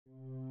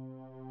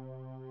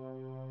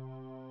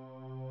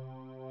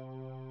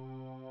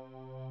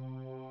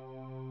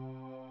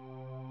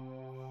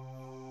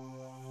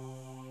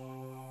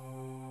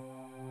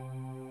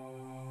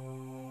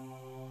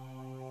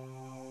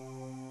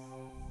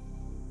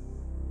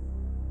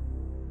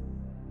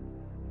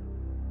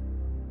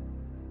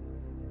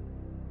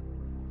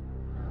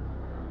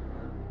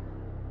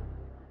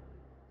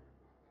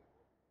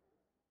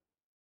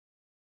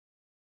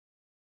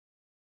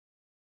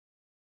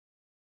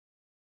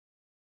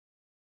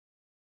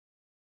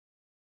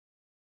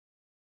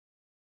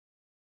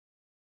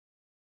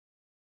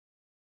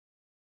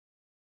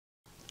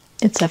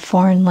It's a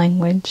foreign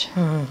language.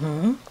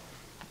 Mm-hmm.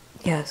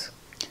 Yes.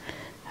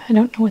 I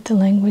don't know what the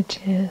language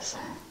is.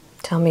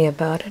 Tell me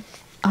about it.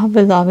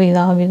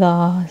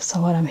 Abila is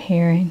what I'm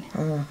hearing.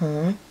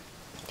 Mm-hmm.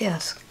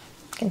 Yes.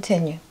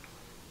 Continue.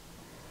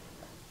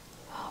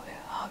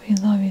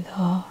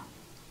 Abila.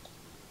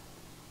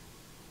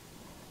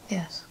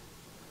 Yes.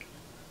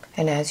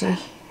 And as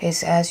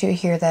you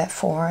hear that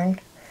foreign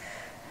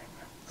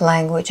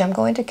language, I'm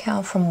going to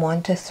count from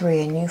 1 to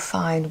 3, and you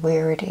find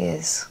where it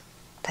is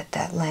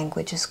that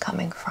language is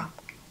coming from.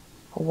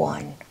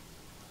 1.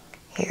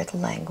 Hear the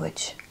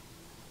language.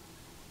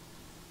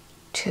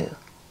 2.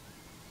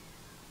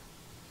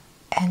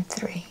 And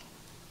 3.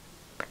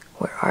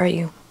 Where are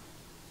you?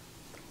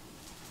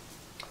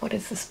 What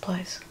is this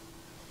place?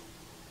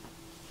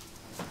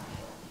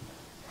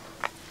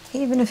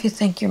 Even if you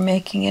think you're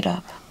making it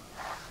up.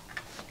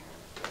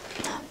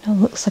 It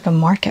looks like a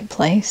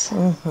marketplace.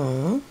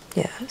 Mm-hmm.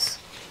 Yes.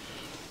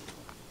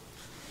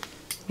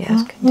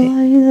 Yes,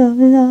 continue.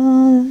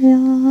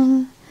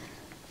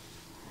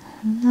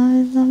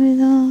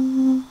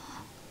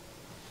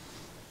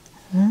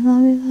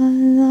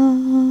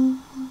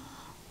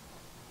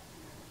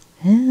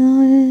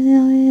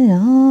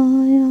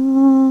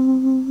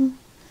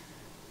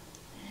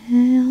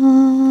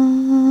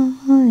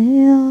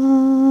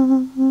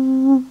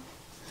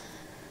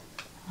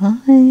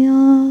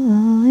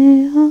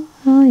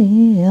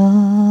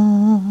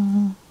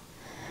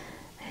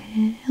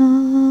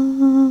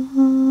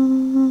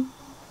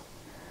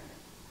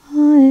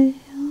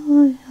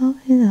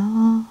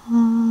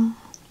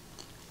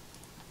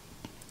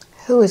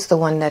 Who is the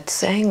one that's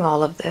saying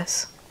all of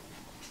this?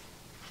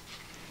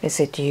 Is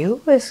it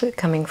you, or is it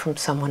coming from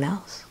someone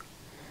else?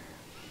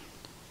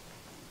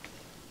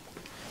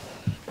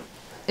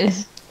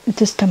 It's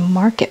just a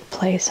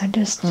marketplace. I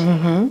just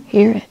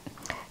hear it.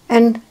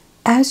 And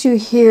as you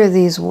hear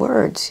these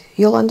words,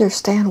 you'll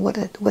understand what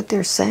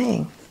they're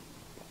saying.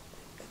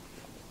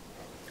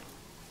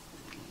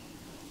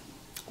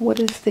 What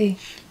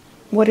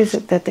is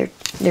it that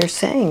they're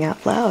saying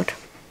out loud?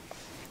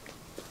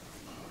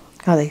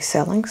 Are they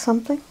selling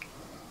something?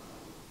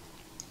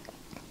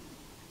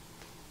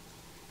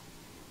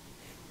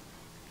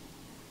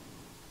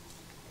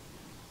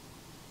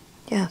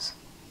 Yes.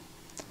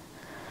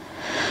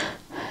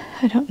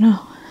 I don't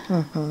know.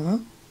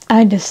 Mm-hmm.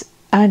 I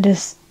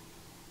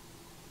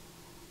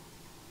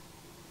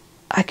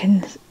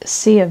can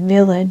see a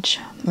village,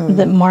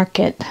 the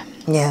market.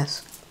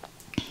 Yes.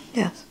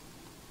 Yes.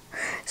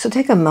 So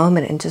take a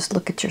moment and just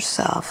look at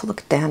yourself.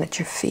 Look down at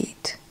your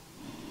feet.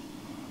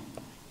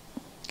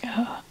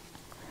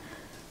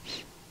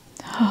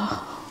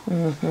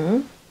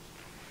 Mm-hmm.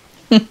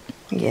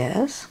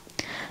 Yes.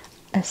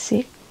 I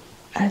see.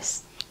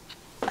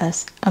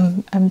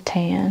 I'm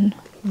tan.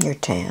 You're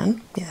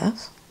tan.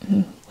 Yes.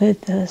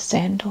 With the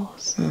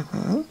sandals.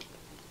 Mm-hmm.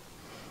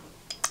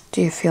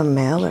 Do you feel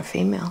male or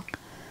female?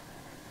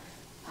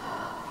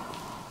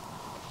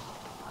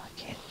 I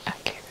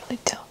can't really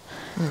tell.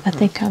 I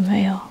think I'm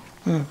male.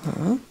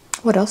 Mm-hmm.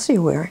 What else are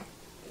you wearing?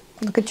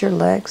 Look at your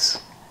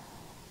legs.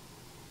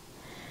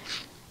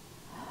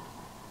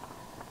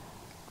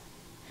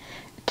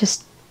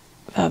 Just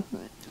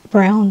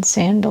brown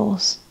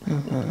sandals.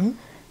 Mm-hmm.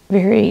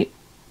 Very,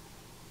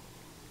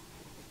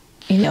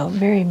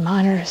 very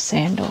minor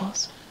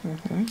sandals.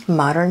 Mm-hmm.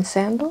 Modern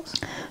sandals?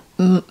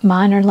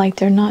 Minor, like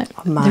they're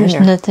not, Minor. there's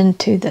nothing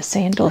to the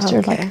sandals.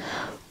 Okay. They're like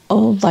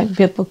old, like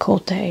biblical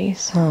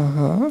days.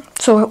 Mm-hmm.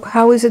 So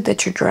how is it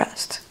that you're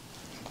dressed?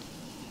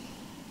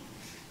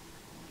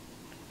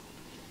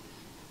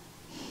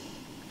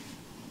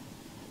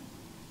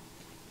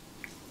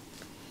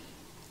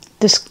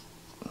 This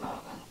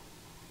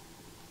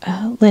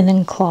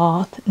linen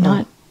cloth,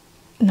 not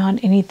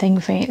anything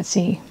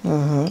fancy.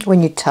 Mm-hmm.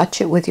 When you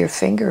touch it with your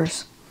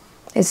fingers,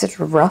 is it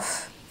a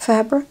rough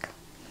fabric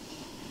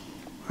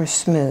or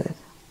smooth?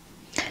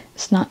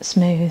 It's not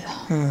smooth.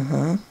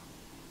 Mm-hmm.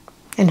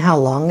 And how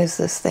long is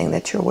this thing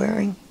that you're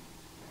wearing?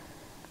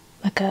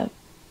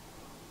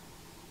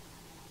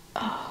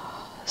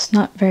 It's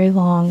not very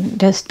long,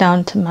 just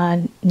down to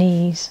my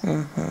knees.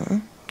 Mm-hmm.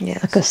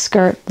 Yes. Like a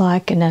skirt,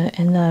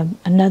 and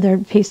another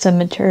piece of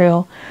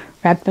material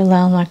wrapped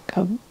around like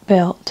a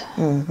belt.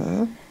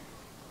 Mm-hmm.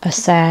 A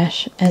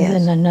sash, and Yes.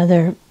 then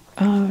another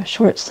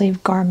short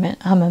sleeve garment.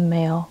 I'm a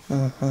male.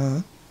 Mm-hmm.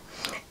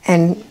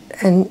 And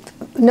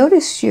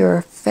notice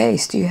your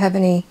face. Do you have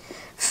any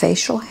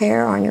facial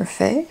hair on your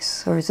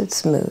face, or is it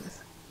smooth?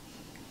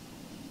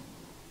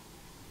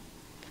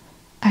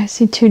 I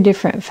see two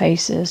different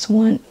faces.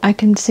 One, I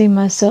can see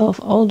myself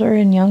older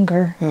and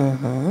younger.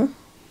 Mm-hmm.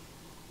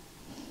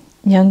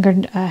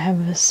 Younger, I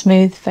have a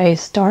smooth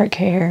face, dark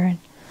hair. And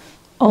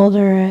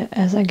older,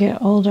 as I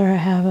get older, I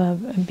have a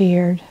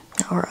beard.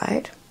 All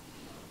right.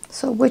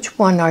 So which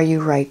one are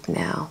you right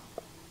now?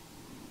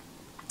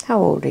 How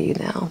old are you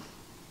now?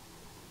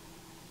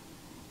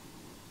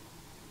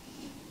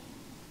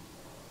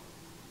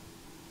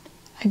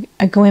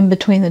 I go in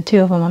between the two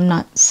of them. I'm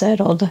not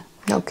settled.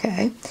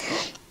 Okay.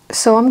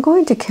 So I'm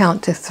going to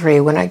count to 3.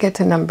 When I get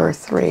to number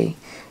 3,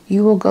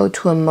 you will go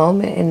to a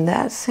moment in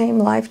that same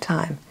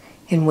lifetime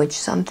in which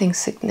something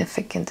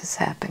significant is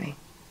happening.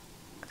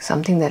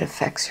 Something that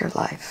affects your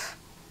life.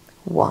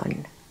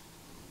 1,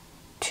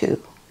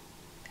 2,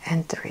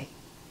 and 3.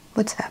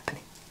 What's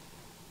happening?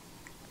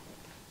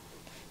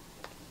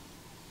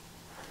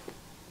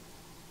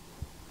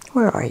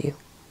 Where are you?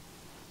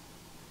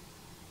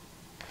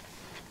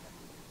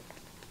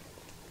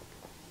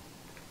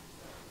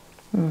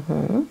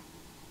 Mm-hmm.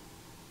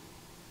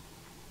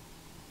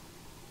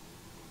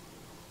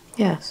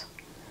 Yes.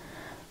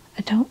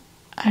 I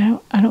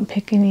don't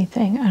pick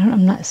anything.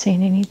 I'm not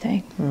seeing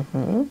anything.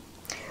 Mm-hmm.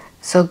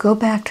 So go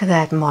back to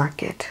that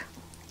market.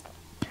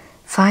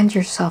 Find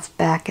yourself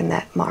back in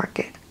that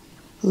market,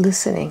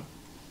 listening.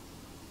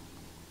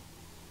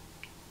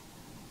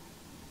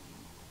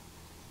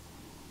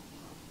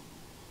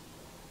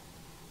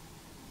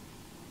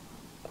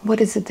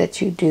 What is it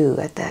that you do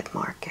at that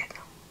market?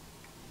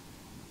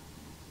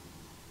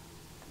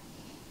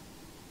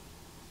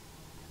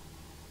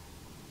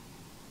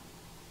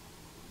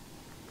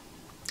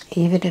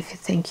 Even if you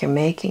think you're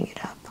making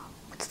it up,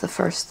 what's the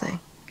first thing?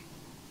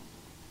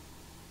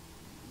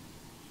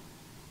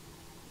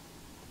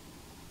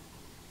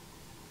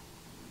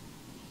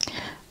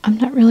 I'm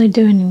not really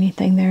doing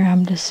anything there.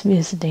 I'm just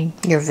visiting.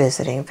 You're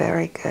visiting.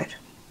 Very good.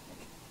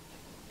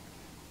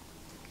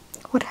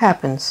 What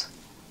happens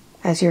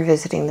as you're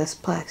visiting this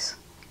place?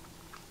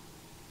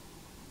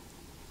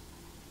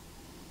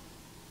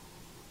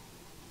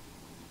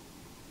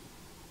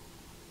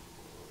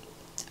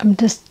 I'm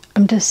just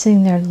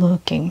sitting there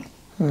looking.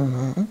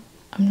 Mm-hmm.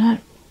 I'm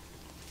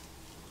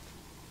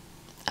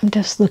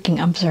just looking,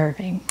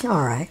 observing.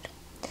 All right.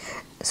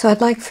 So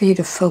I'd like for you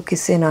to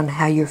focus in on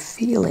how you're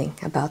feeling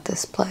about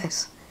this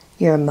place,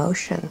 your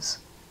emotions,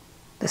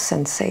 the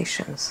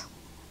sensations.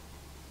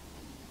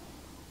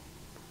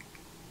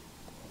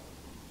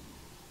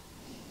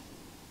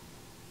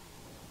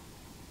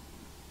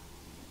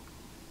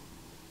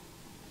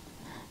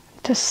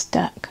 Just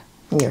stuck.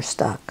 You're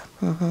stuck.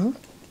 Mm-hmm.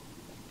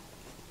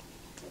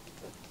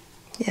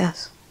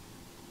 Yes.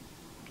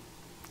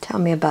 Tell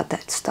me about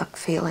that stuck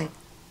feeling.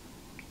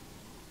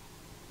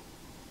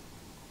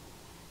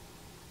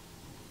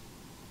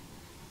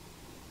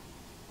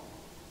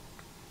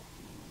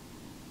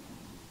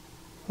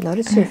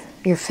 Notice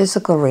your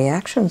physical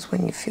reactions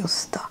when you feel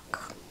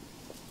stuck.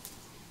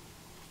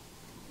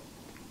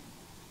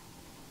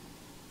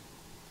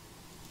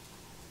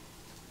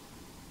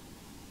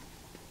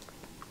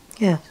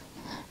 Yes.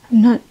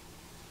 I'm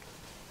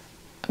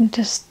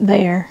just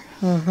there.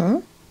 Mm-hmm.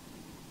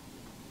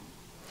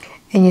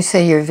 And you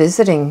say you're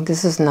visiting.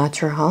 This is not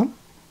your home?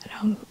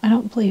 I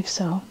don't believe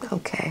so.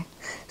 Okay.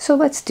 So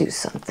let's do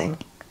something.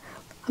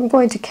 I'm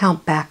going to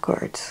count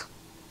backwards.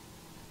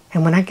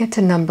 And when I get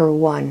to number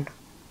 1,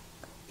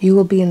 you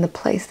will be in the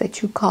place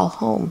that you call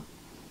home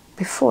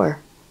before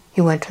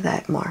you went to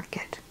that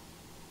market.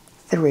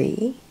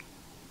 3,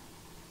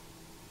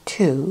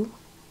 2,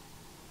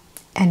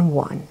 and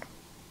 1.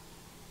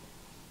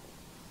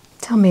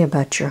 Tell me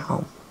about your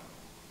home.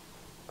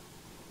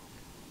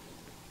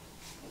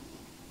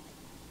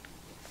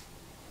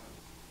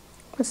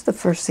 What's the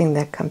first thing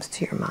that comes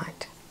to your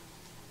mind?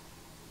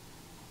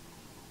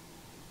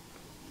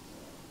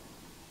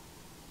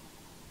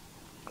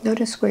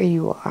 Notice where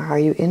you are. Are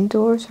you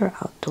indoors or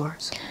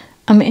outdoors?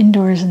 I'm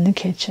indoors in the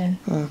kitchen.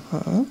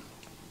 Mm-hmm.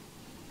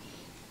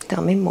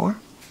 Tell me more.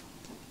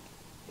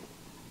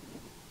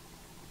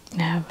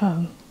 I have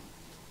a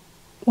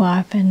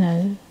wife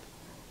and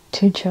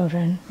 2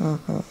 children.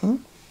 Mm-hmm.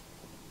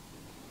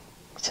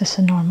 It's just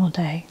a normal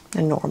day.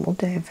 A normal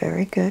day.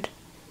 Very good.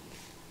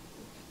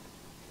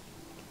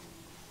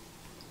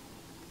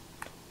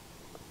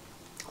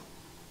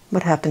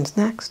 What happens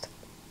next?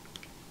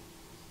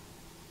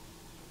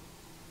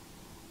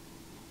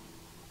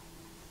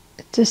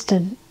 Just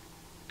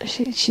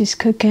she's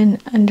cooking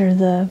in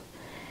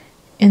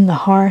the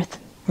hearth,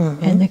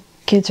 Mm-hmm. and the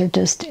kids are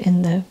just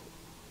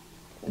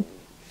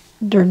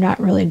they're not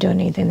really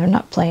doing anything. They're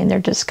not playing. They're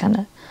just kind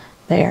of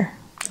there.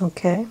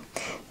 Okay.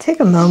 Take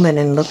a moment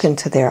and look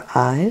into their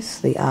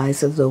eyes, the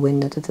eyes of the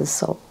window to the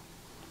soul.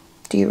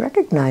 Do you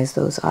recognize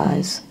those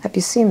eyes? Mm-hmm. Have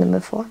you seen them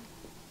before?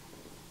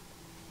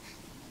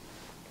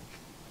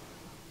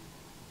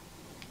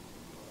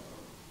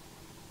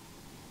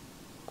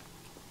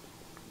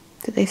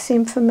 Do they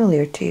seem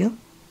familiar to you?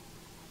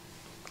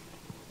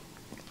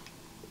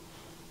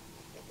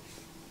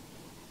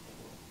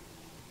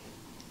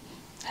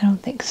 I don't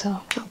think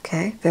so.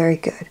 Okay, very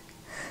good.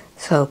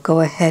 So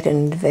go ahead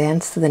and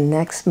advance to the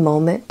next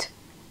moment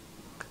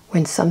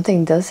when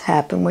something does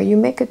happen where you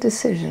make a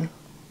decision.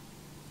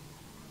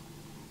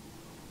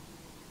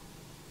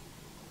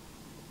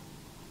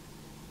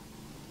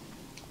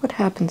 What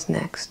happens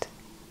next?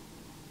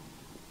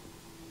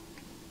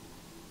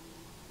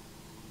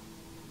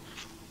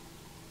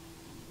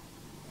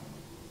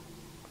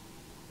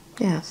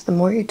 Yes, the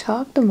more you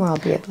talk, the more I'll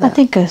be able to... I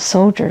think a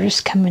soldier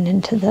is coming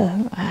into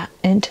the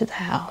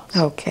house.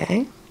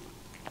 Okay.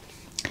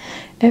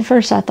 At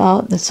first I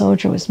thought the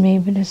soldier was me,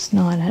 but it's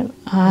not.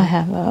 I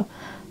have a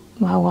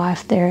my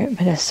wife there,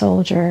 but a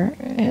soldier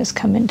has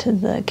come into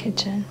the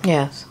kitchen.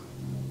 Yes.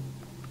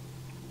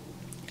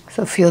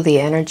 So feel the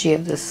energy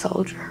of this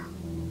soldier.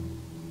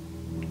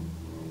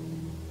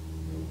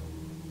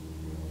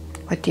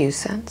 What do you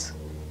sense?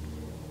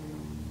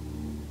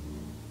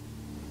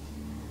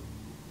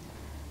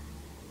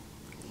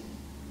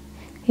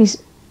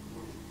 He's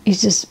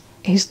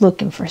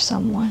looking for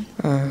someone.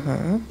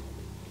 Mm-hmm.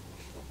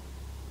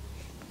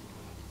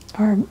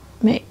 Or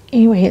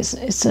anyway,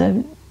 it's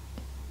a.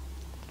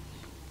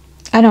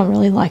 I don't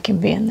really like him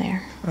being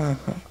there.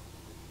 Mm-hmm.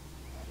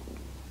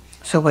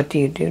 So what do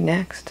you do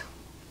next?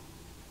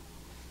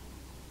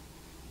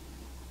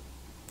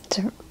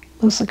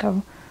 Looks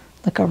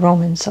like a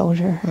Roman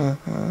soldier.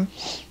 Mm-hmm.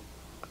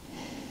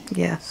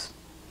 Yes.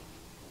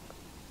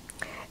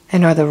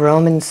 And are the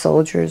Roman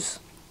soldiers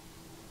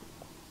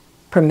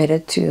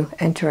permitted to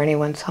enter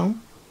anyone's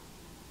home?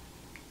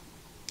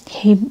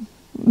 He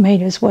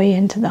made his way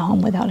into the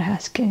home without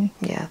asking.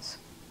 Yes.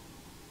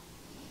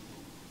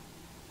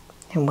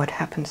 And what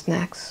happens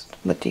next?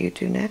 What do you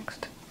do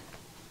next?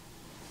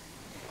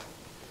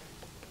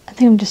 I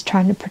think I'm just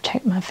trying to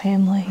protect my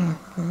family.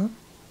 Mm-hmm.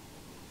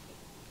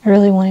 I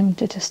really want him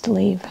to just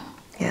leave.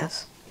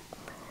 Yes.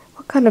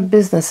 What kind of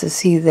business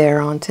is he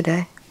there on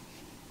today?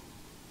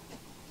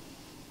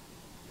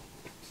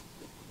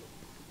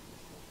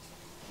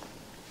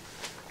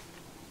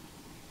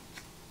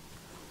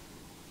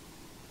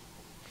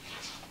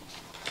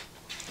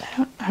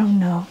 I don't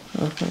know.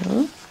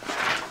 Mm-hmm.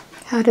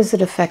 How does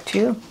it affect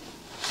you?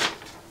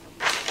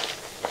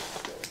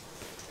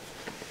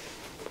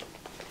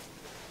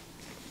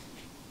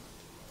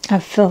 I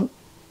feel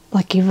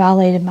like he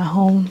violated my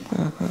home.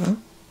 Mm-hmm.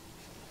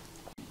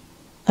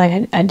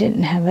 Like I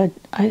don't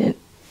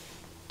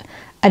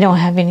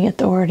have any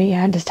authority.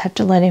 I just have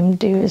to let him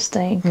do his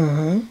thing.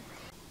 Mm-hmm.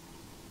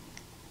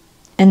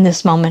 In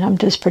this moment, I'm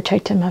just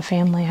protecting my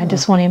family. I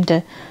just want him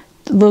to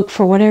look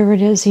for whatever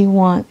it is he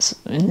wants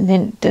and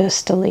then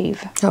just to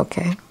leave.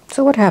 Okay.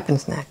 So what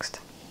happens next?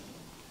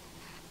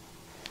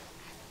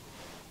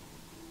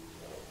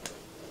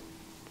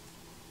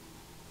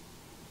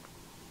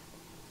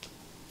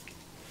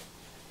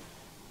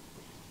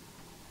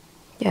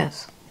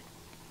 Yes.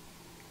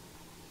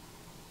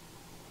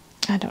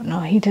 I don't know.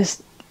 I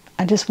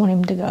just want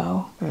him to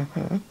go.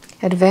 Mm-hmm.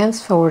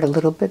 Advance forward a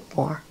little bit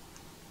more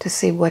to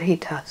see what he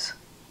does.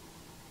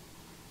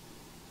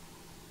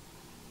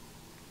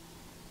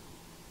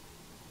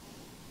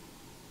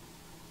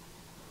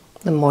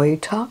 The more you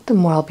talk, the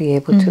more I'll be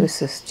able to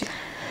assist you.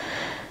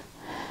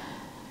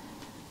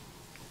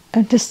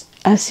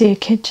 I see a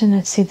kitchen,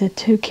 I see the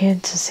two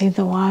kids, I see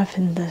the wife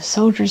and the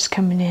soldiers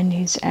coming in.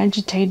 He's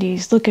agitated,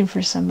 he's looking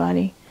for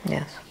somebody.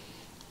 Yes.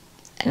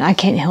 And I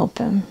can't help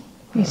him.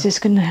 He's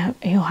just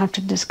he'll have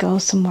to just go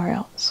somewhere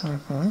else.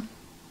 Mm-hmm.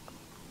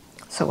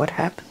 So what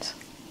happens?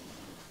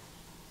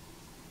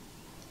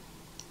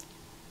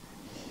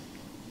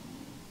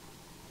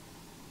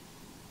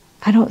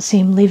 I don't see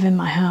him leaving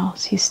my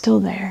house. He's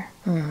still there.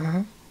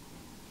 Mm-hmm.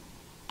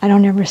 I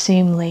don't ever see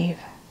him leave.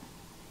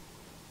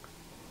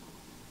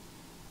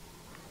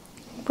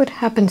 What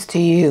happens to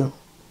you?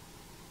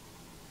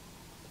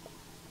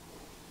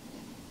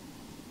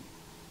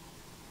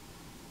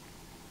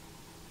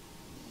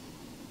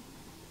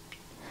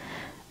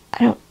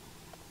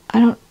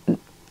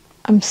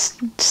 I'm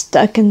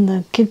stuck in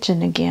the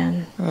kitchen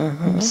again.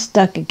 Mm-hmm. I'm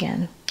stuck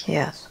again.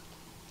 Yes.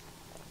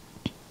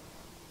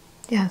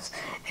 Yes.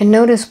 And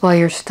notice while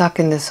you're stuck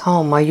in this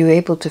home, are you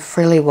able to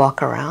freely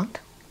walk around?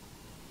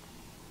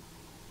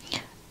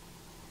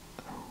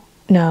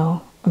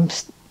 No, I'm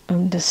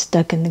just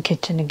stuck in the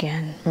kitchen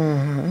again.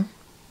 Mm-hmm.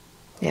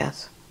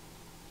 Yes.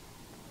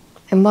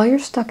 And while you're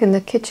stuck in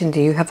the kitchen, do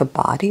you have a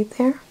body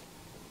there?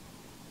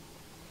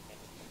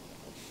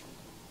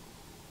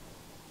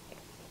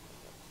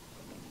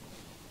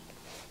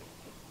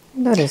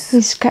 Notice.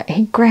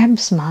 He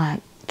grabs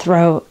my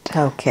throat.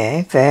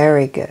 Okay,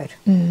 very good.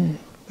 Mm.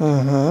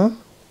 Mm-hmm.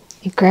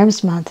 He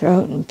grabs my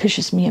throat and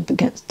pushes me up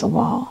against the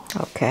wall.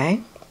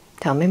 Okay.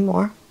 Tell me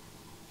more.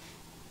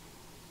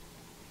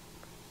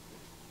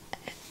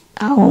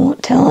 I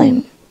won't tell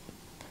him.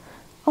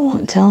 I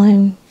won't tell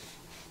him.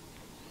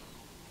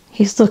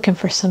 He's looking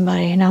for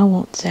somebody and I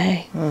won't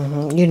say.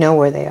 Mm-hmm. You know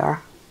where they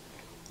are.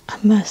 I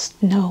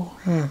must know.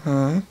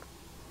 Mm-hmm.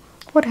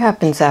 What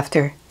happens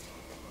after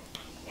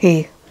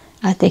he...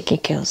 I think he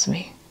kills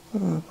me.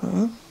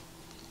 Mm-hmm.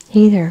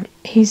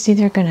 He's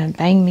either going to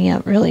bang me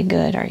up really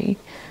good or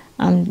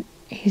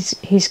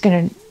he's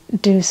going to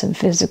do some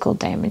physical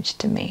damage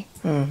to me.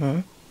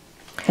 Mm-hmm.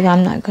 But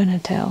I'm not going to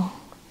tell.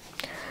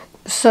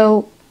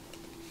 So,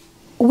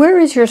 where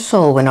is your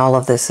soul when all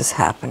of this is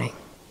happening?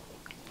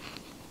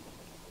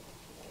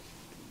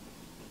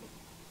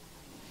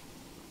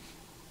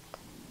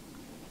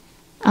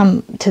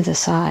 I'm to the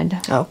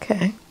side.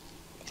 Okay.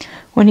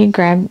 When he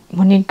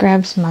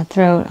grabs my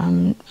throat,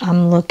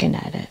 I'm looking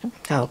at it.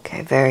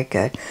 Okay, very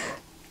good.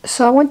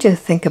 So I want you to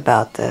think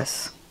about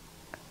this.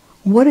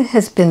 What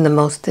has been the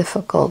most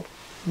difficult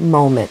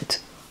moment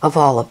of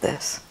all of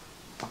this?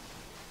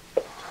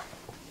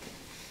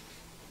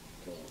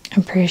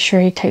 I'm pretty sure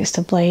he takes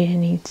the blade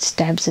and he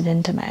stabs it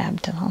into my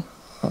abdomen.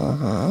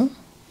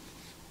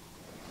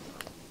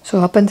 So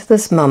up until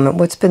this moment,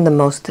 what's been the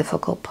most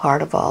difficult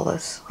part of all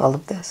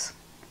of this?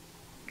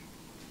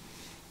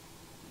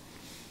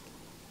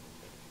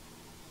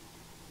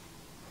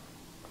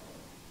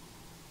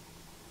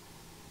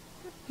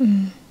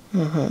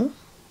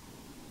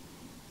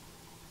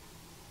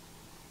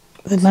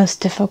 The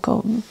most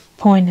difficult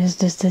point is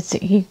just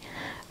that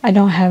I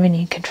don't have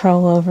any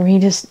control over him. He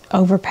just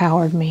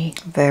overpowered me.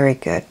 Very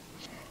good.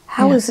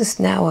 How is this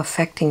now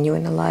affecting you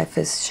in the life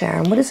as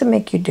Sharon? What does it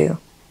make you do?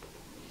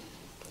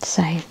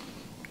 Same.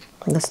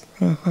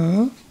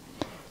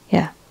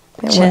 Yeah.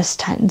 Chest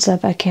tightens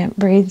up. I can't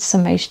breathe.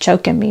 Somebody's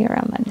choking me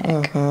around my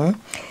neck.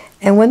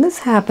 And when this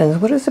happens,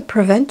 what does it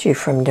prevent you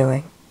from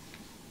doing?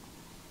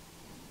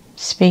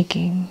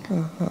 Speaking.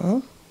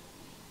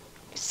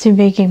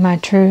 Speaking my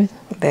truth.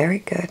 Very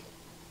good.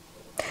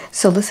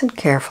 So listen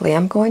carefully.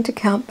 I'm going to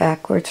count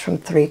backwards from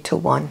 3 to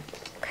 1.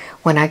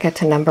 When I get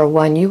to number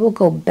 1, you will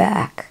go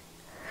back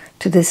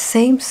to this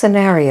same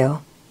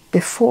scenario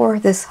before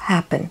this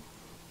happened,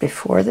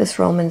 before this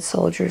Roman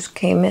soldiers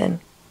came in.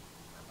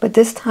 But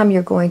this time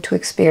you're going to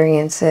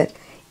experience it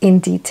in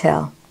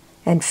detail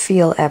and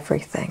feel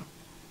everything.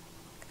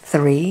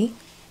 3,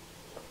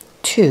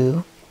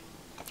 2,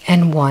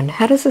 and 1.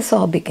 How does this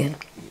all begin?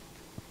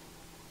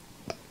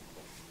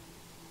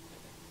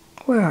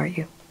 Where are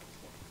you?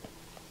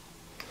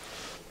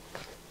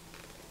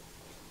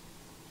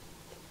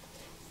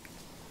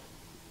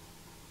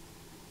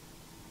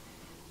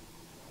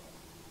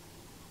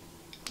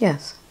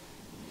 Yes.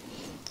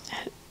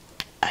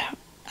 I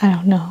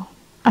don't know.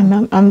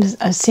 I'm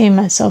seeing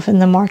myself in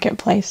the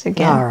marketplace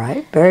again. All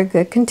right. Very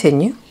good.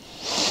 Continue.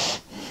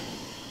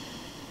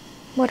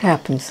 What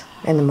happens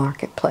in the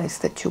marketplace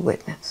that you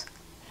witness?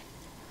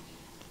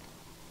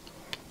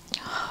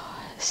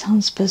 It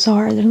sounds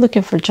bizarre. They're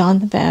looking for John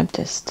the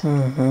Baptist.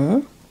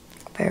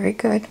 Very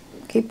good.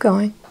 Keep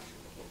going.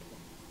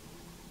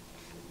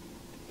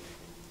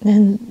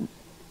 And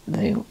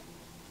they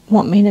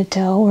want me to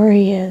tell where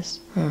he is.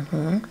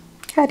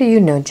 How do you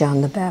know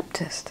John the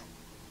Baptist?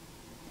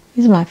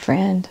 He's my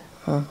friend.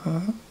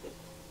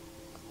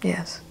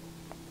 Yes.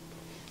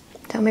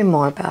 Tell me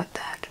more about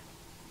that.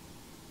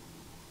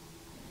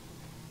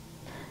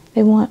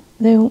 They want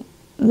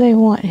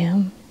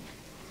him.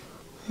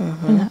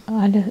 And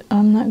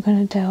I'm not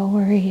going to tell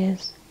where he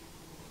is.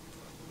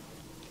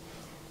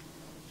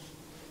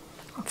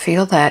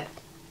 Feel that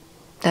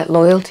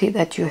loyalty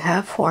that you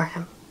have for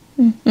him.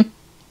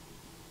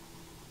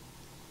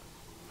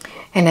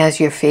 And as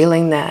you're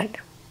feeling that,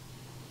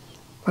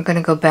 we're going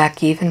to go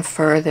back even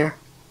further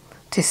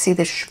to see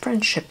the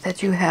friendship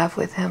that you have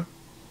with him.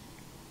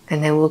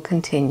 And then we'll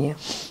continue.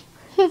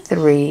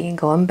 3,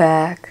 going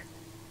back,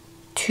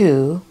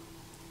 2,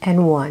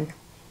 and 1.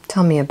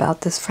 Tell me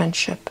about this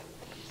friendship.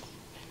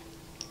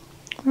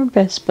 We're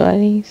best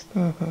buddies.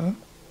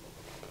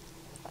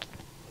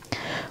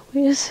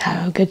 We just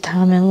have a good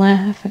time and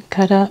laugh and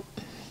cut up.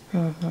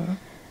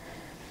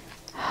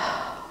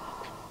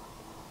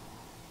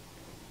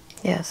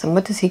 Yes, and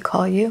what does he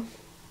call you?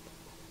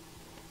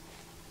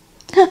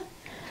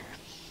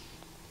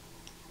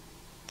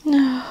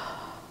 No.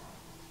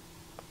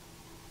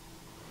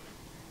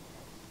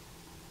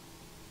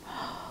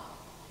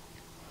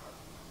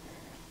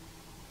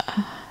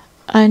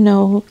 I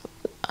know.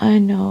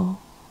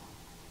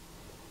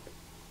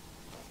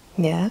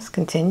 Yes,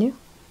 continue.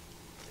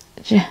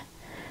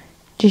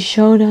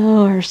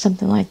 Jishoda or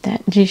something like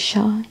that.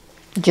 Jisha.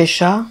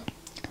 Jisha?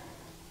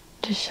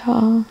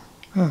 Jisha.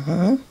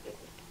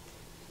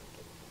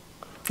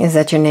 Is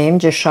that your name,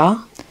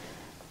 Jisha?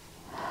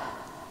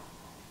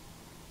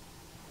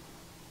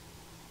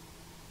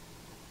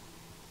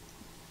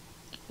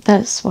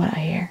 That's what I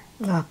hear.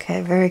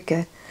 Okay, very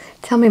good.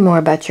 Tell me more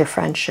about your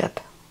friendship.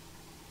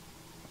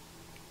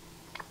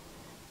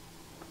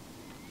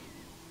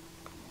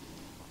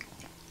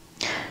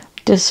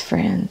 Just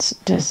friends.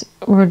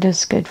 We're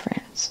just good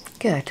friends.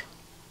 Good.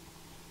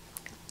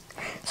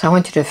 So I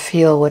want you to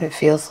feel what it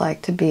feels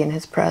like to be in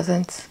his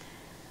presence,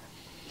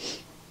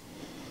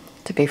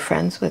 to be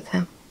friends with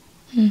him.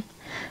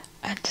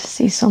 I just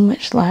see so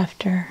much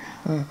laughter.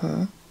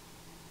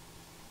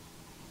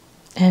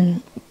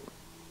 And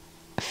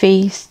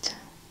feast.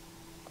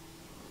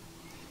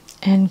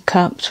 And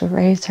cups. We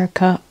raise our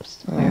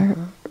cups.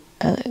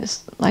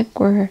 It's like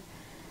we're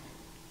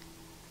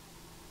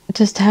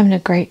just having a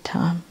great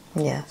time.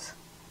 Yes.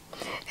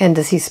 And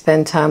does he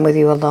spend time with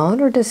you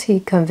alone, or does he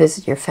come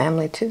visit your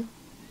family too?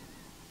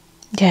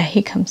 Yeah,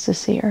 he comes to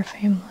see our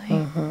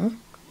family.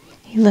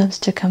 He loves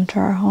to come to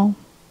our home.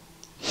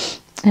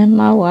 And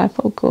my wife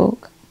will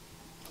cook.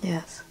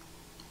 Yes.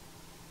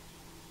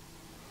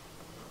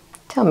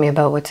 Tell me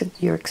about what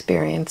you're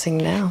experiencing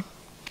now.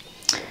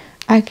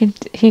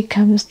 He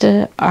comes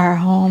to our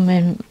home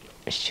and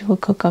she will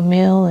cook a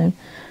meal and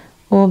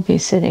we'll be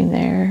sitting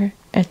there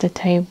at the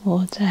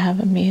table to have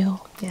a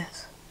meal.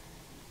 Yes.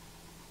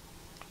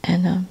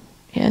 And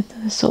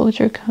the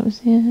soldier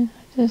comes in.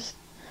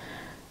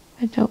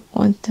 I don't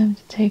want them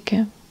to take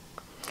him.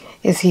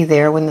 Is he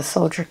there when the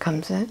soldier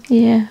comes in?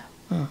 Yeah.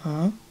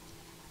 Mm-hmm.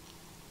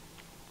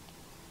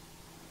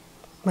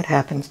 What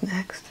happens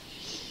next?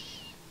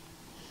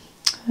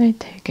 They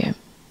take him.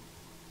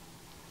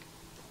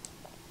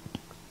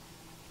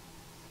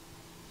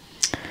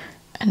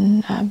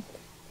 And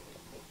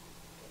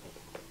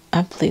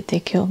I believe they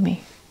kill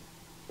me.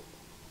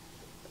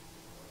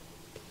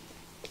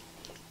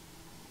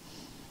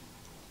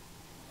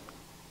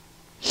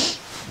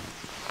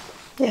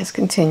 Yes,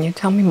 continue.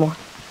 Tell me more.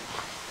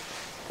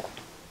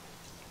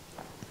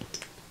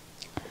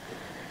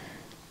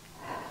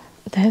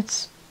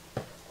 That's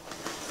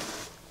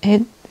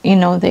it. You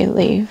know, they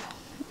leave.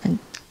 And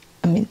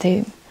I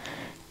mean,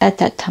 at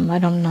that time, I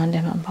don't know in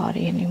my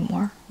body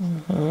anymore.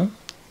 Mm-hmm.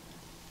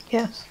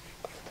 Yes.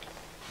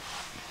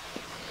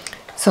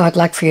 So I'd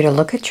like for you to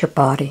look at your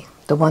body,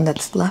 the one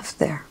that's left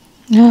there.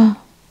 Yeah.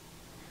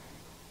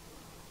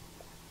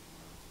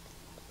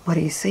 What do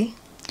you see?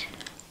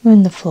 I'm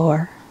in the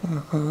floor.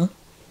 Mm-hmm.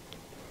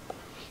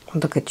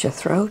 Look at your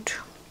throat.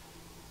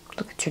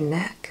 Look at your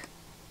neck.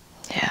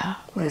 Yeah.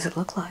 What does it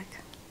look like?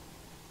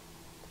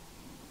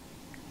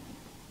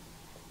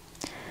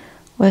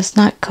 Well, it's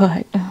not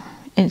cut.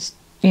 It's,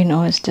 you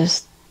know, it's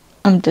just,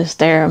 I'm just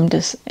there. I'm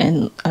just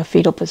in a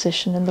fetal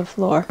position in the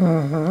floor.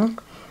 Mm-hmm.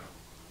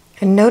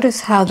 And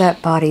notice how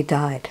that body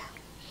died.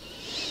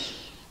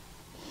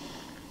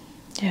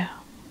 Yeah.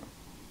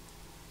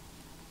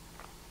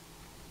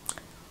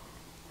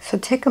 So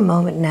take a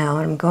moment now,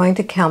 and I'm going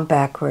to count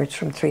backwards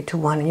from 3 to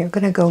 1, and you're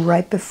going to go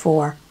right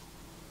before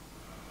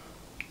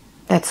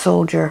that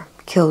soldier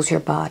kills your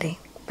body.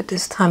 But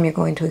this time you're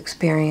going to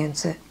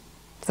experience it.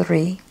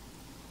 3,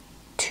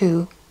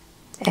 2,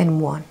 and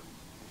 1.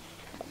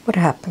 What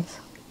happens?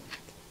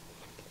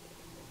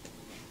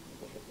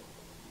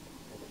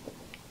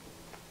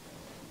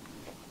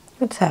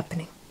 What's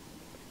happening?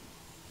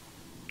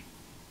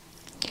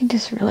 He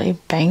just really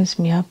bangs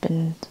me up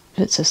and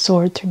puts a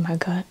sword through my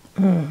gut.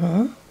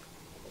 Mm-hmm.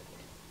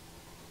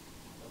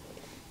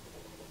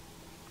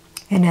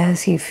 And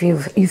as you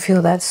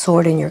feel that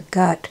sword in your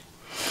gut,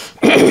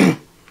 I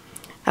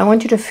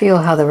want you to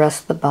feel how the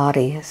rest of the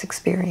body is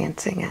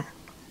experiencing it.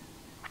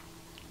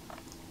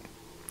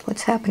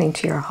 What's happening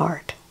to your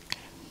heart?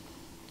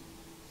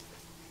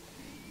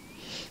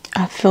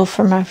 I feel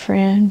for my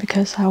friend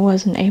because I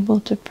wasn't able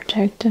to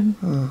protect him.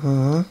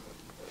 Mm-hmm.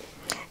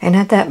 And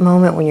at that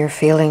moment when you're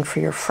feeling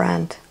for your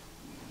friend,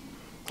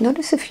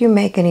 notice if you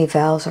make any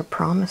vows or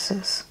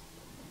promises.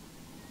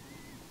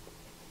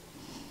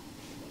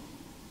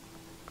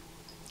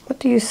 What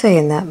do you say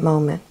in that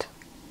moment?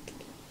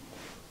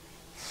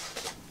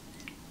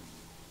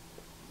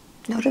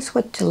 Notice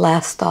what the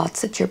last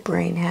thoughts that your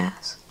brain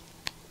has.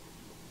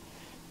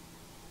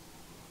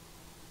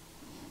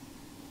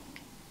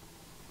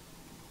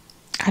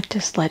 I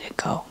just let it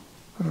go.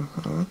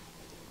 Mm-hmm.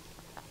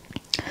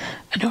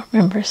 I don't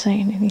remember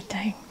saying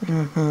anything.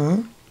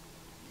 Mm-hmm.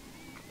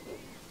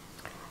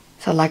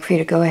 So I'd like for you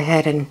to go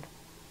ahead and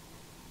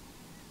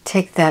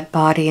take that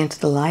body into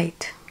the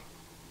light.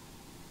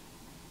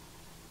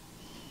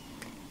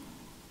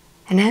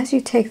 And as you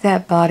take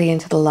that body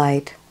into the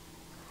light,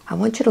 I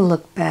want you to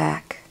look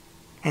back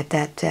at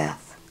that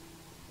death,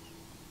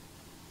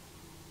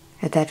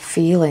 at that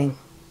feeling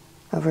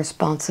of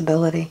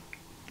responsibility.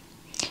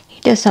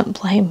 He doesn't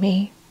blame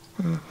me.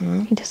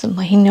 Mm-hmm. He doesn't.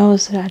 He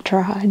knows that I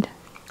tried.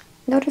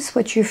 Notice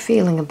what you're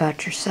feeling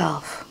about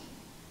yourself.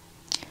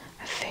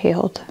 I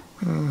failed.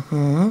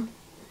 Mm-hmm.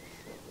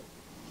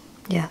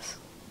 Yes.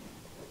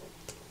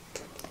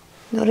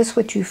 Notice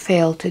what you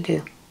failed to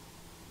do.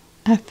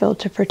 I failed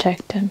to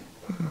protect him.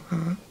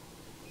 Mm-hmm.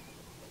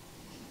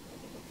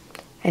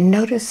 And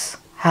notice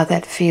how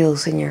that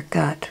feels in your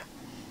gut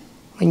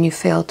when you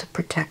fail to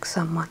protect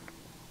someone.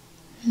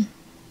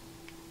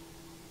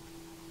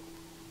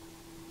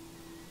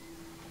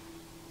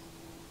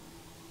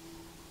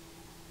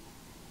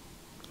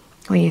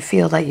 When you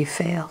feel that you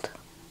failed.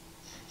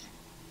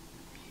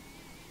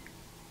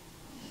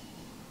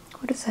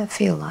 What does that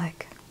feel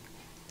like?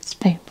 It's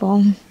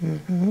painful.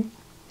 Mm-hmm.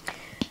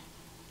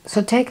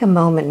 So take a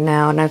moment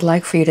now, and I'd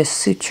like for you to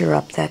suture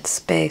up that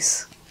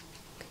space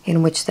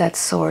in which that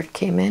sword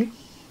came in.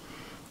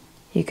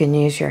 You can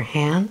use your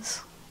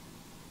hands.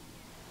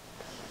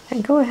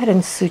 And go ahead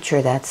and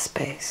suture that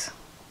space.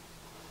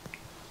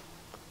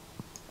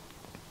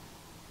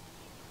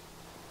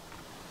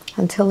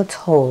 Until it's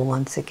whole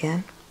once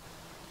again.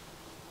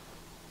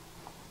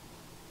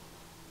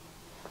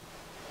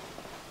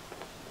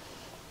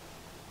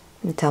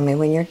 And tell me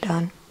when you're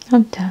done.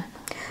 I'm done.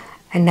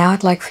 And now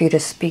I'd like for you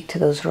to speak to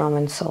those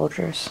Roman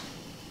soldiers.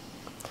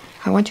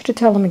 I want you to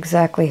tell them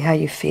exactly how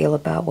you feel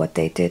about what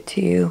they did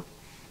to you,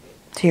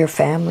 to your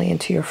family,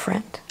 and to your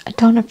friend. I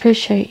don't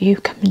appreciate you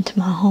coming to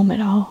my home at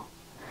all.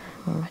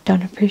 I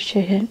don't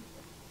appreciate it.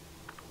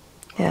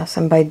 Yes,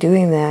 and by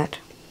doing that,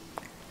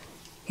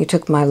 you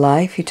took my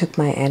life, you took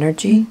my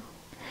energy.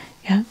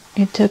 Yeah,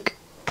 you took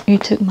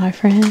my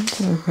friends.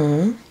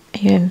 Mm-hmm.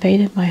 You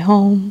invaded my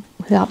home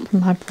without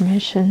my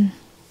permission.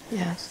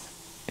 Yes.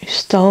 You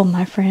stole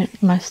my friend.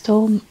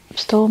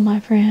 Stole my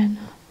friend.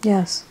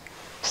 Yes.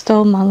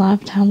 stole my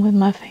lifetime with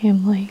my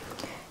family.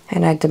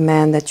 And I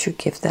demand that you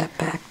give that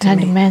back to And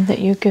me. I demand that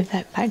you give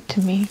that back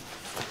to me.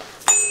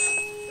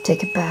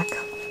 Take it back.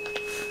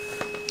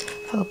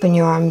 Open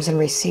your arms and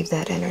receive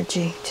that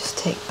energy. Just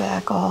take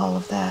back all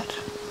of that.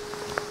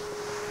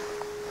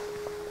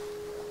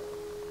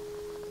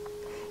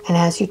 And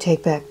as you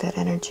take back that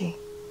energy,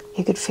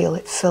 you could feel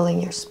it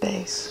filling your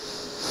space.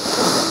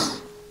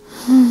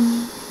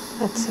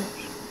 That's it.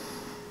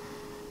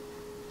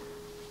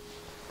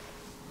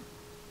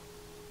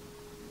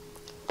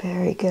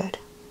 Very good.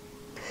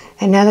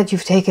 And now that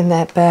you've taken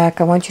that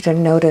back, I want you to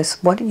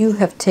notice what you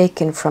have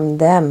taken from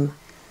them,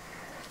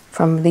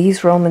 from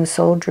these Roman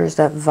soldiers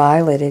that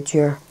violated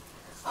your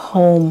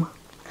home,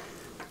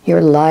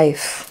 your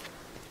life.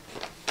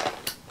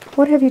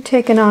 What have you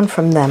taken on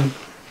from them?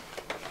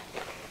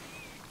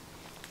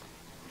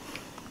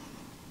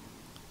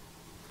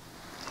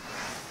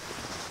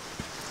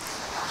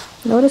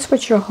 Notice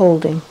what you're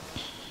holding.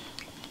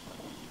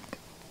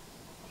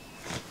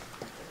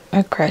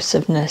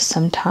 Aggressiveness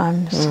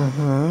sometimes.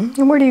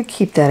 And where do you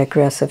keep that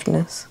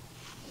aggressiveness?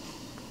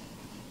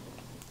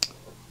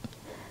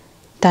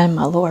 Down in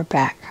my lower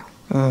back.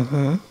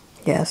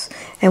 Yes.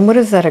 And what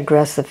does that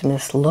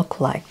aggressiveness look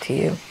like to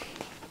you?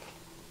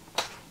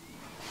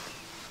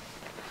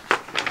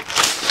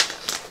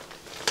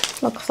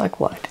 Looks like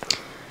what?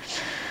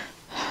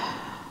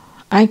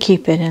 I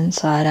keep it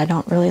inside. I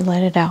don't really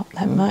let it out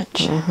that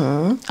much.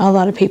 A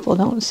lot of people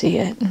don't see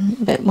it,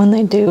 but when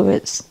they do,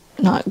 it's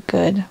not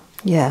good.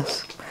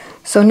 Yes.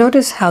 So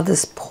notice how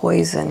this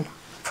poison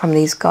from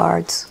these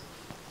guards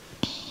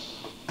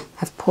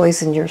have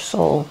poisoned your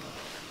soul.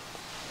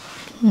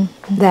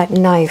 That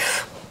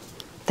knife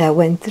that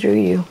went through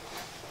you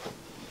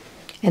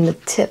and the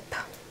tip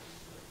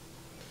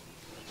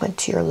went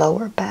to your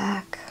lower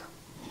back.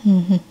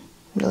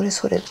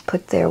 Notice what it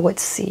put there, what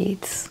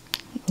seeds.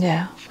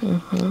 Yeah.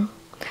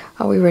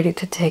 Are we ready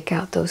to take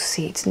out those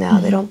seeds now?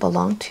 They don't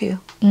belong to you.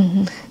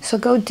 So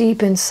go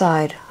deep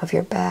inside of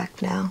your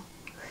back now.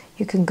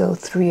 You can go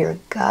through your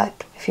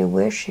gut. If you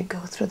wish, you go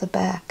through the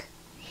back.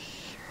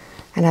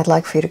 And I'd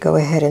like for you to go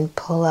ahead and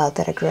pull out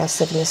that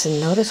aggressiveness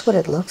and notice what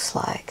it looks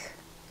like.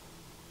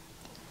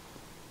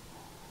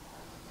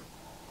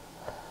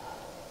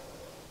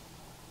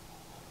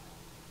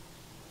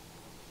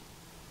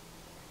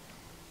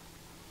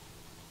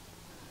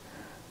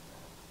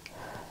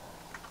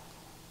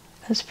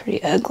 That's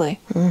pretty ugly.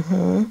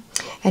 And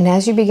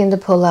as you begin to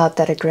pull out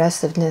that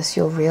aggressiveness,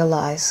 you'll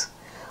realize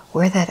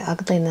where that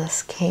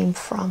ugliness came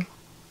from.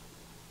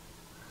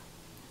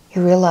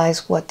 You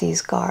realize what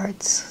these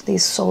guards,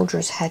 these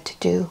soldiers had to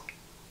do.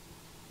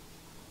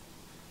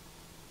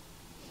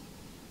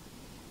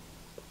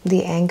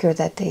 The anger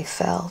that they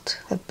felt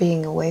of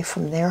being away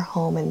from their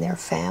home and their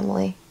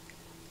family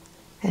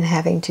and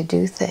having to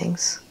do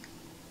things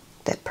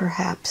that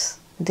perhaps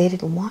they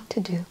didn't want to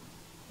do.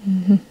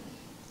 And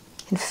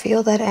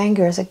feel that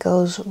anger as it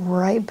goes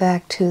right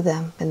back to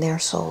them in their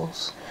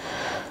souls.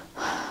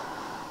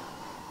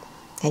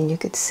 And you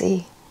could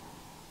see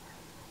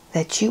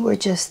that you were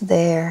just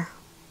there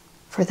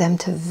for them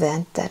to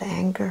vent that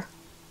anger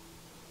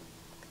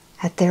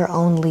at their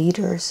own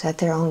leaders, at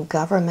their own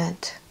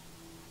government,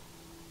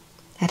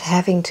 at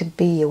having to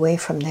be away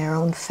from their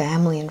own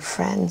family and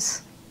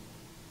friends.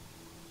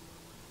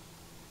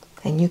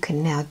 And you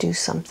can now do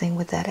something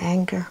with that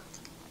anger.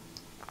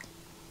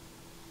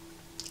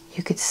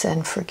 You could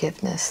send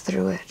forgiveness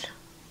through it.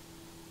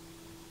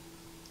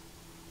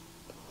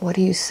 What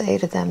do you say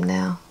to them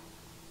now?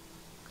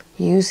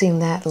 Using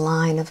that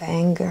line of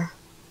anger,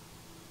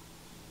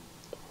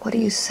 what do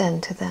you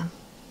send to them?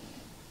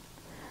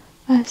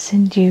 I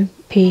send you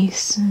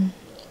peace.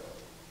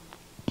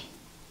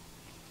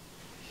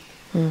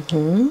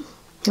 And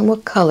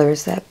what color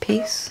is that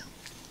peace?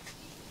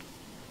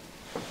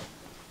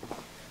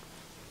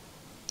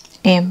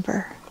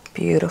 Amber.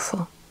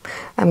 Beautiful.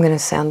 I'm going to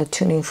sound the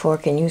tuning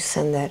fork and you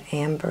send that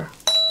amber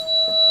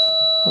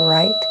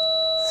right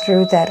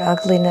through that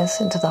ugliness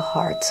into the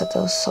hearts of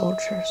those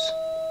soldiers.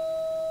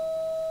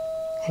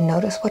 And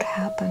notice what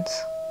happens.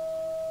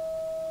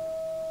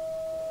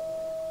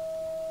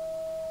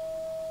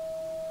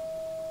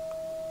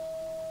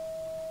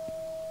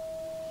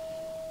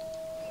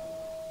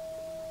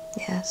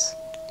 Yes.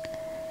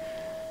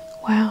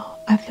 Wow,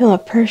 I feel a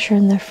pressure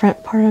in the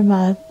front part of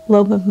my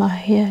lobe of my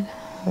head.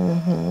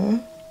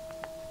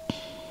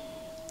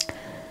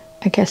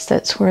 I guess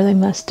that's where they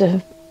must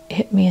have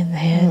hit me in the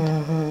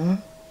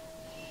head.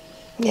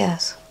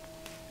 Yes.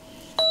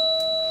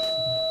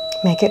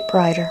 Make it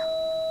brighter.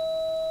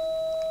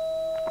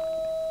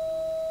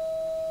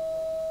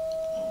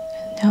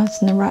 Now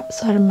it's in the right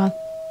side of my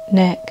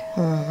neck.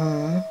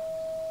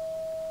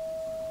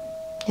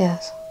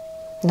 Yes.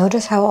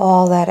 Notice how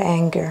all that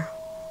anger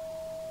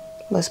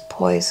was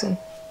poison.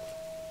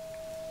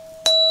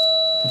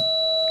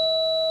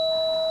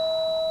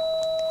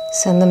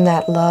 Send them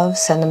that love,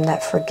 send them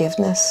that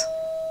forgiveness,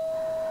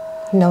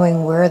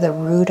 knowing where the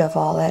root of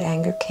all that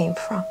anger came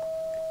from.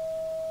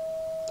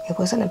 It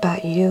wasn't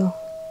about you.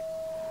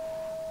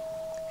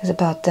 is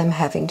about them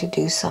having to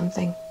do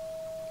something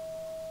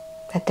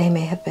that they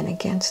may have been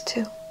against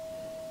too.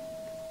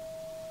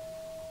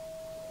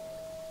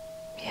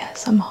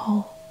 Yes, I'm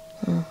whole.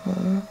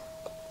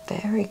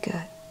 Very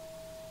good.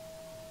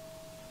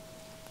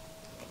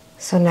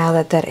 So now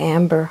that that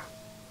amber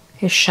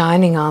is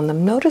shining on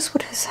them, notice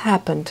what has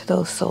happened to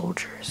those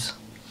soldiers.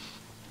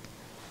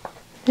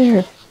 They're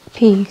at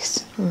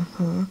peace.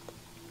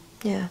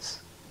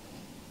 Yes.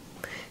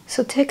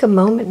 So take a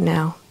moment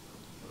now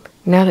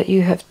that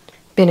you have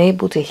been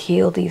able to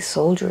heal these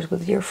soldiers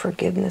with your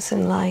forgiveness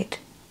and light.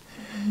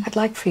 I'd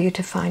like for you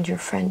to find your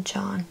friend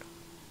John.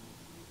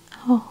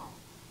 Oh.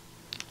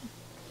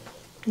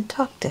 And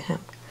talk to him.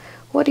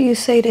 What do you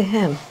say to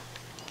him?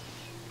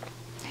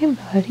 Hey,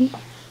 buddy.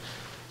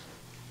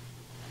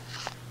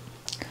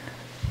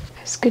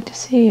 It's good to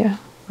see you.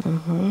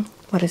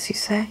 What does he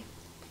say?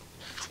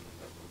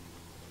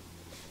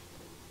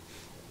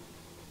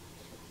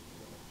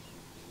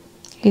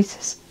 He's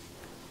just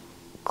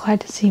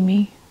glad to see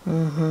me.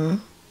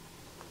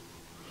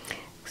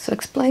 So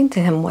explain to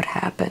him what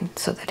happened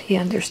so that he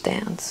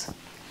understands.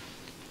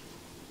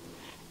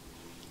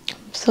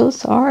 I'm so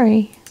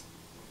sorry.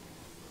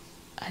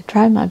 I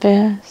tried my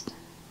best.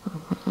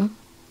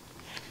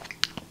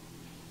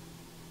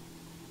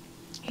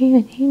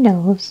 He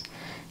knows.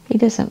 He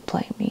doesn't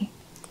blame me.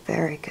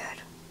 Very good.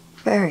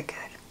 Very good.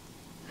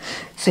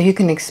 So you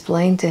can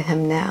explain to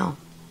him now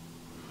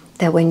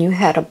that when you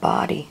had a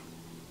body,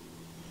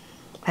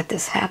 that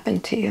this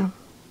happened to you,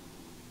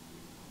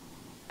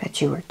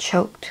 that you were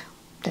choked,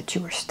 that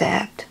you were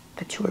stabbed,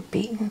 that you were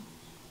beaten.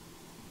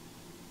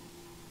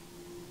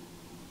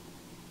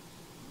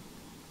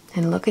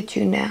 And look at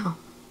you now,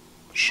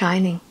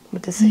 shining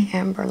with this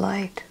amber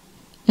light.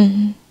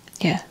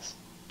 Yes.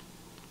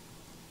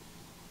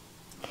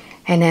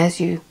 And as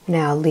you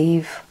now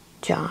leave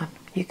John,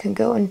 you can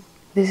go and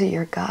visit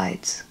your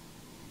guides.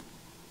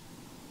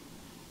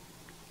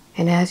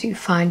 And as you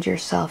find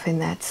yourself in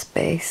that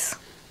space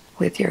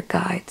with your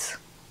guides,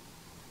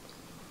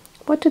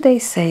 what do they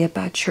say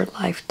about your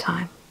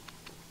lifetime?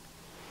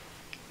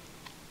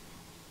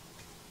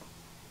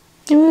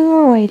 We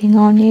were waiting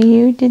on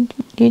you.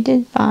 You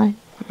did fine.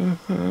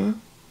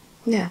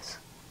 Yes.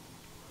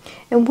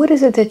 And what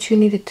is it that you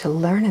needed to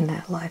learn in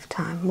that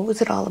lifetime? What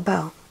was it all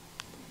about?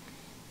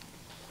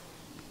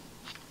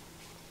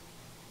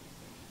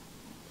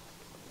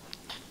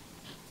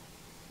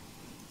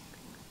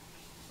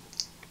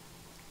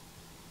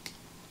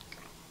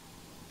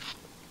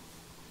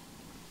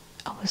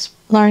 I was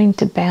learning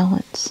to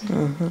balance.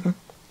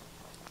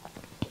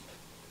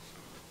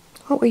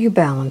 What were you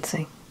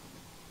balancing?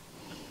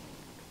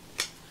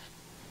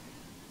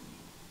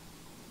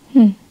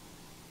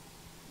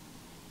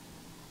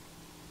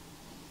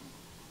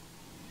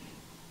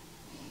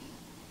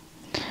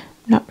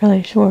 Not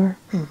really sure.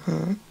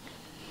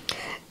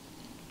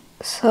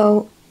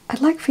 So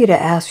I'd like for you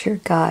to ask your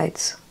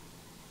guides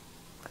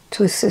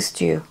to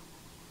assist you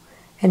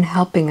in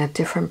helping a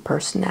different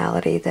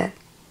personality that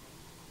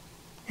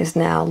is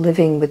now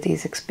living with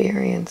these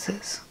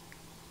experiences.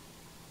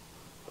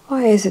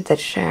 Why is it that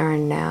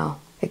Sharon now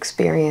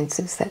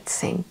experiences that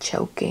same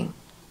choking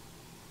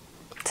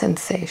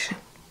sensation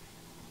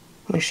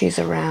when she's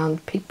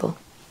around people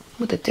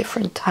with a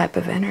different type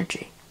of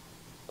energy?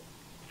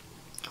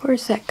 Where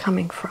is that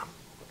coming from?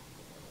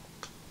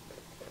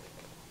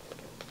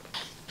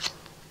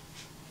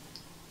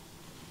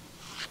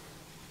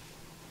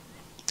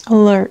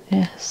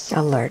 Alertness.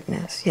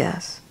 Alertness,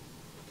 yes.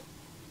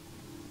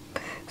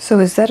 So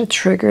is that a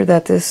trigger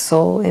that this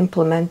soul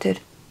implemented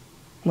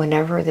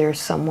whenever there's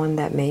someone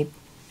that may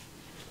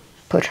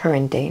put her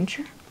in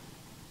danger?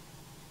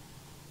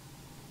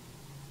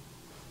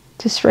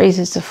 Just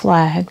raises the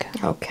flag.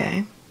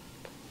 Okay.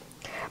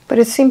 But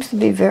it seems to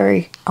be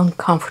very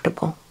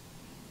uncomfortable.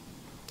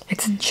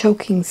 It's a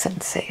choking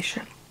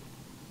sensation.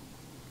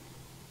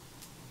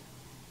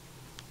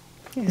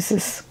 Is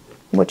this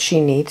what she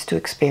needs to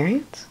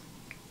experience?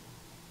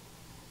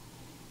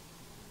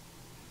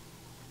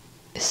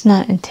 It's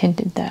not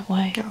intended that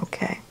way.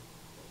 Okay.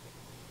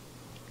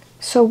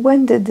 So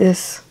when did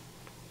this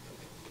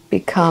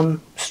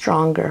become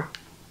stronger?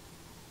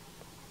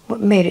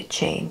 What made it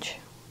change?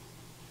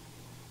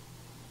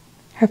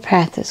 Her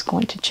path is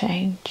going to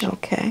change.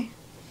 Okay.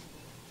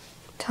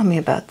 Tell me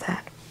about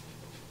that.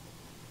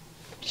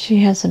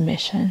 She has a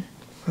mission.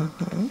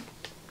 And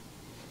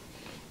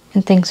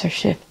things are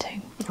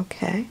shifting.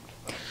 Okay.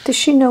 Does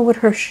she know what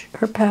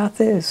her path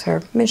is,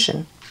 her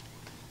mission?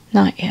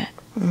 Not yet.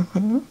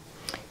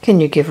 Can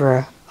you give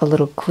her a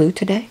little clue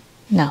today?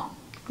 No.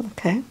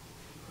 Okay.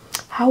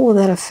 How will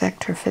that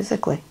affect her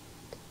physically?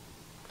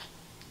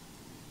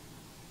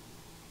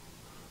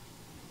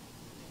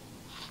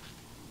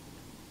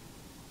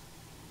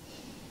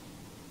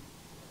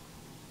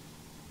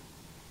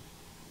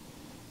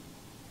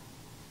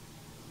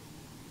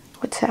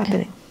 What's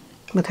happening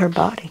with her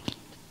body?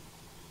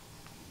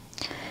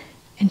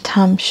 In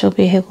time, she'll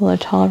be able to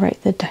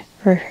tolerate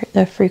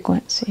the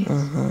frequencies.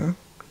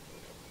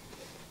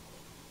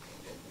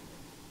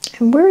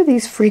 And where are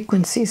these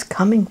frequencies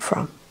coming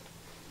from?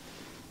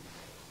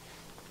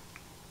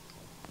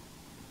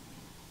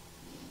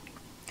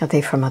 Are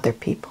they from other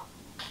people?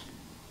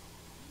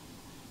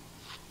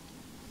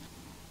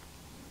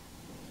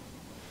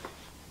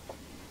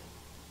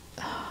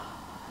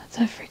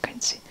 The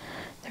frequency.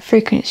 The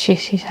frequency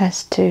she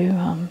has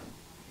to,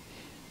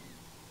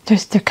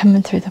 they're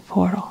coming through the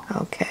portal.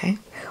 Okay.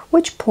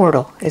 Which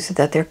portal is it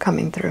that they're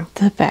coming through?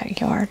 The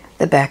backyard.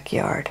 The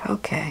backyard.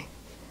 Okay.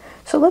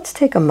 So let's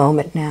take a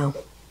moment now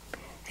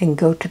and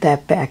go to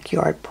that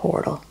backyard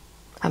portal.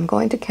 I'm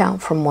going to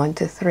count from 1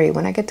 to 3.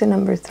 When I get to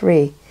number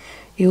 3,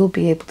 you will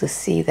be able to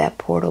see that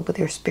portal with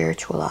your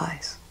spiritual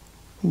eyes.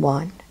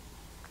 1,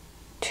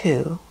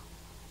 2,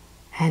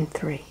 and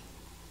 3.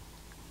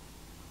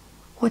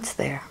 What's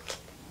there?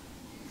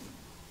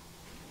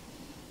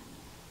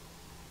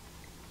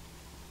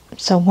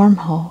 It's a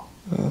wormhole.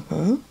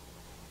 Mm-hmm.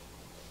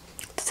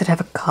 Does it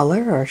have a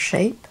color or a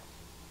shape?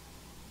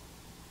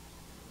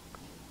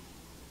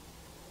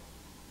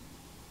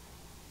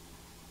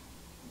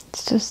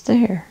 It's just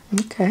there.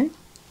 Okay.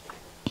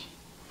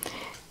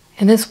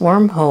 And this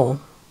wormhole,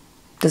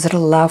 does it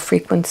allow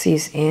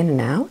frequencies in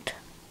and out?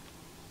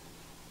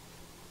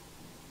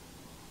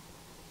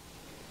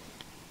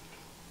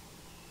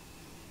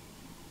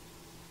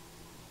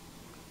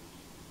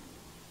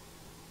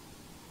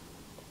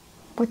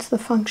 What's the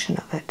function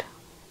of it?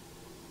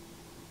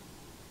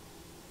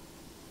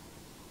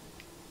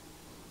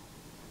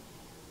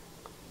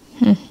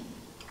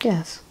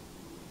 Yes.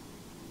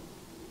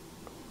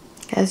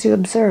 As you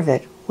observe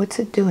it, what's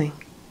it doing?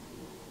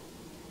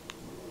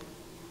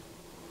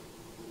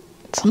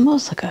 It's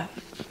almost like a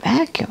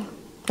vacuum.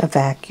 A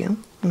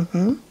vacuum.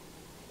 Mm-hmm.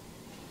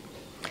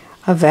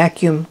 A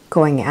vacuum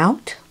going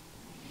out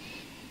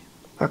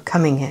or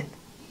coming in?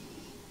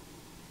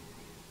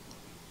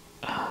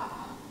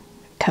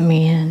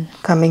 Coming in.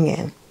 Coming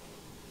in.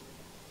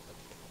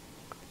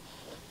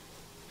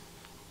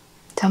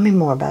 Tell me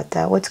more about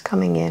that. What's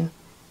coming in?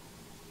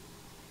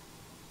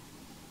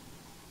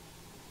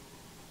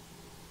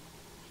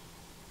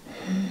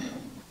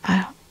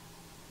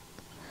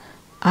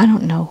 I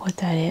don't know what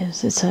that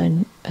is. It's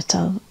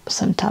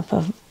some type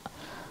of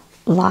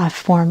life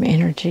form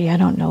energy. I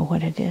don't know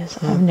what it is.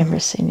 Mm-hmm. I've never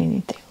seen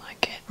anything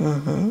like it.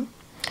 Mm-hmm.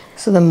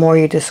 So the more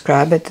you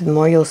describe it, the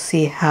more you'll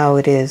see how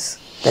it is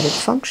that it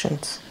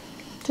functions.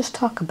 Just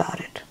talk about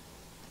it.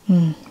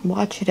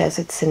 Watch it as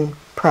it's in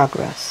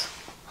progress.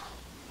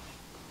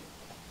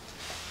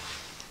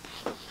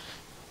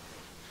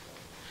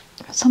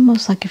 It's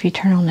almost like if you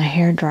turn on the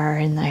hairdryer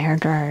and the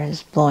hairdryer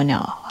is blowing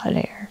out hot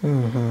air.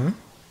 Mm-hmm.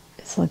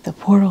 It's like the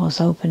portal is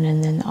open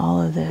and then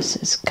all of this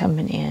is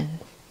coming in.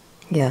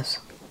 Yes.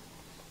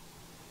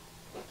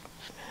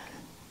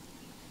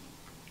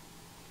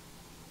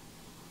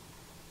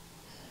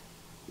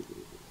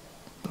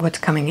 What's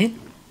coming in?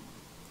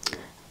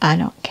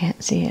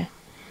 Can't see it.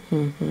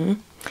 Mm-hmm.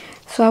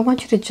 So I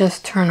want you to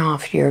just turn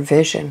off your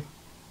vision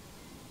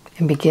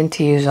and begin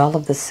to use all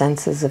of the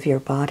senses of your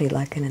body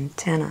like an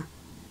antenna,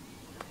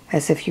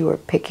 as if you were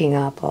picking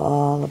up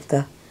all of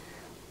the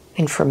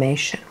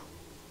information.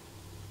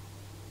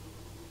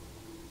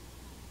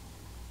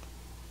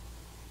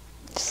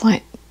 It's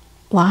like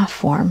life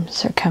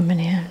forms are coming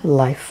in.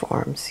 Life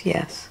forms,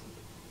 yes.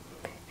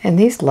 And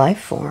these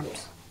life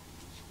forms,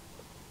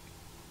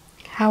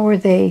 how are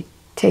they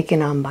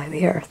taken on by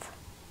the earth?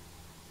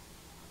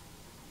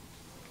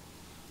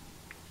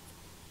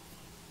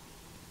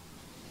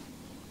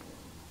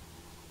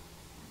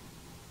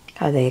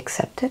 Are they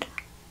accepted?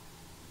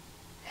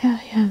 Yeah.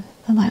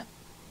 They're like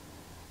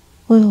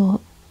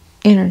little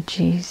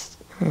energies,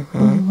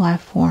 little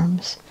life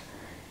forms.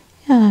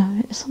 Yeah,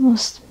 it's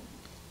almost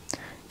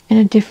in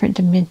a different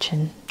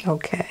dimension.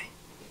 Okay.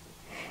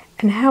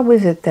 And how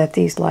is it that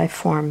these life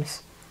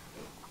forms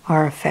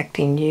are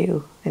affecting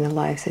you in the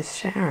lives of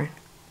Sharon?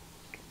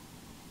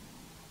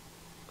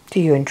 Do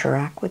you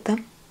interact with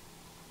them?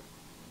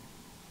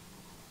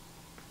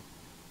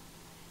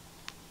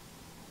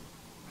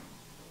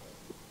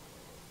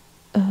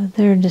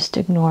 They're just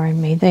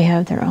ignoring me. They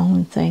have their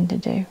own thing to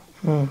do.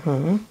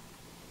 Mm-hmm.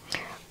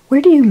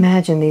 Where do you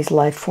imagine these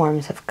life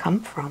forms have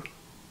come from?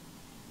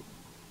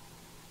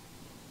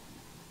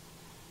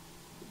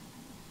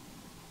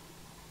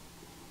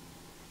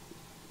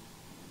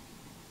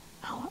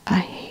 Oh, I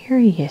hear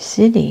you,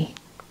 city.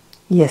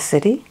 Yes,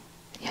 city?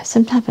 Yeah,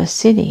 some type of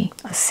city.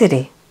 A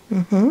city.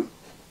 Mm-hmm.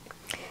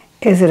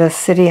 Is it a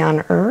city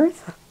on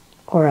Earth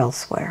or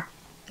elsewhere?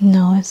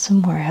 No, it's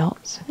somewhere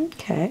else.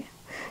 Okay.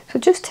 So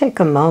just take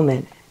a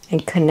moment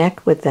and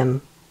connect with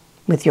them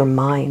with your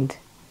mind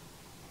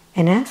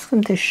and ask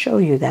them to show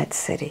you that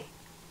city.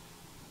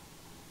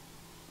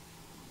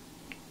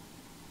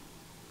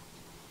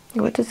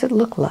 What does it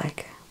look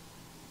like?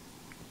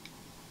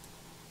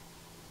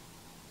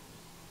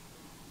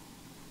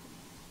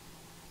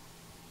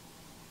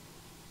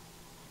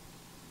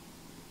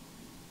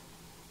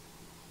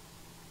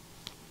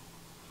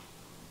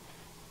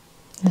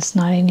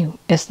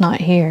 It's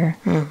not here.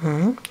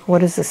 Mm-hmm.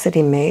 What is the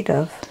city made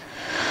of?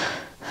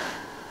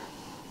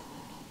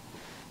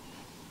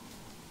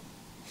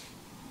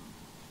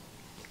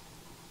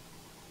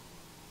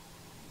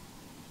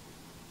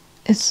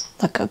 It's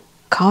like a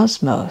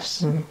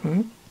cosmos.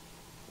 Mm-hmm.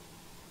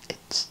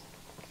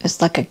 It's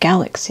like a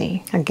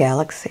galaxy. A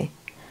galaxy.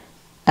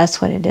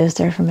 That's what it is.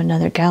 They're from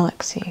another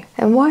galaxy.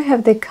 And why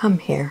have they come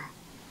here?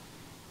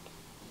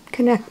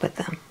 Connect with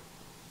them.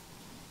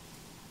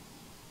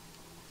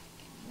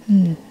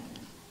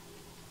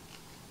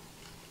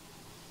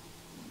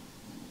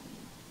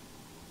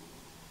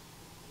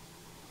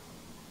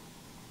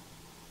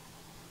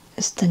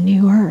 It's the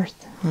new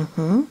Earth.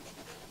 Mm-hmm.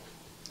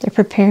 They're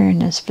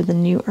preparing us for the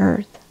new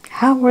Earth.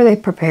 How were they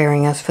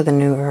preparing us for the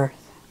new Earth?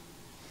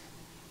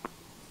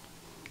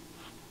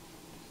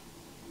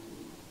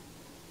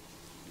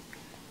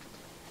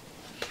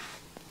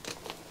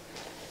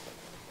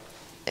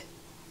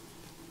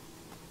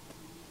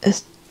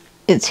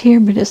 It's here,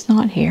 but it's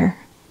not here.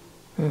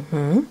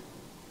 Mm-hmm.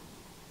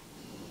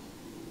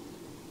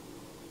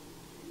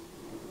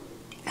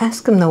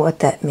 Ask them what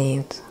that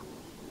means.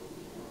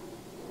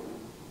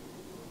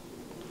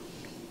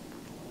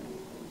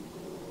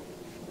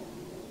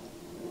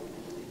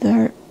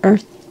 The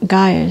Earth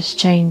Gaia is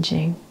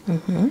changing.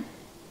 Mm-hmm.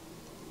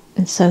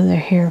 And so they're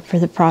here for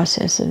the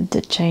process of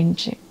the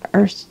changing,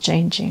 Earth's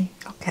changing.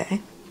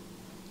 Okay.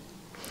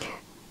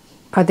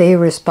 Are they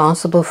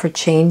responsible for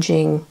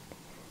changing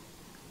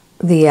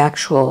the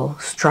actual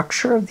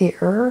structure of the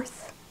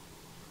Earth?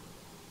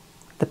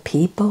 The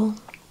people?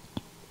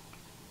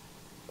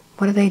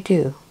 What do they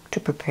do to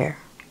prepare?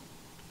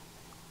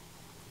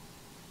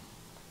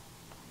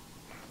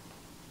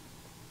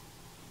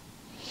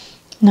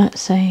 Not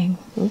saying.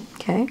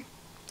 Okay.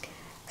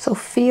 So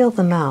feel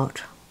them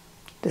out.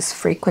 This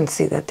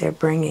frequency that they're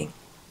bringing.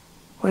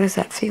 What does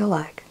that feel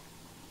like?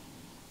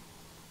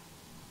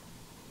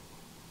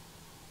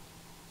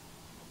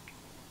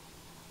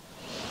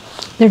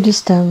 They're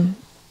just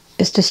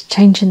it's just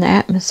changing the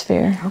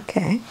atmosphere.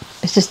 Okay.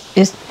 It's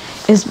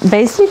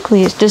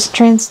basically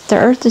the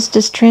Earth is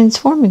just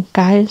transforming.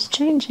 Gaia is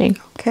changing.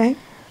 Okay.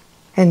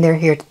 And they're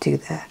here to do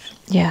that.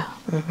 Yeah.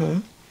 Mm-hmm.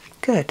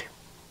 Good.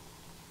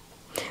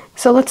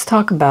 So let's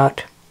talk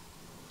about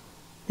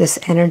this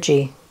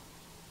energy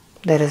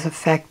that is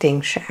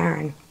affecting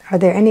Sharon. Are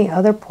there any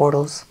other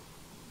portals?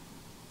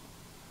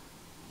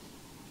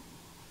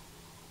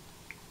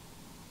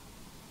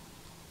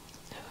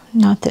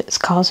 Not that it's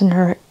causing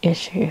her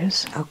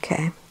issues.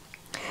 Okay.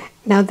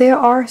 Now there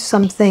are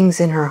some things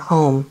in her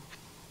home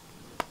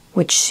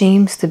which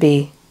seems to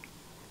be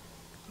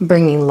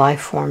bringing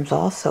life forms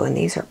also, and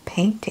these are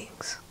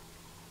paintings.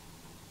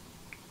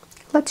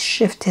 Let's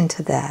shift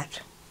into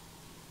that.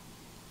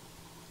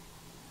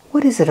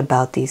 What is it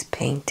about these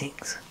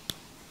paintings?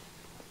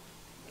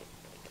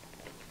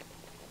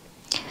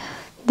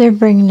 They're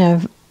bringing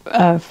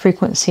a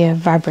frequency of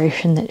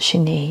vibration that she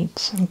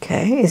needs.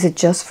 Okay. Is it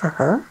just for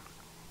her?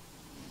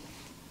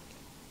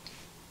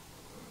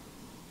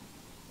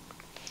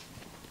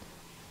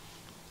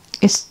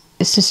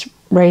 It's just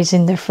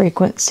raising the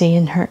frequency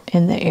in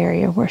the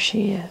area where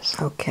she is.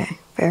 Okay,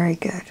 very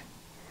good.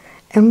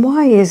 And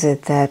why is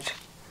it that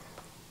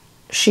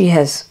she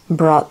has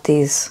brought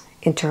these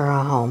into her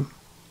home?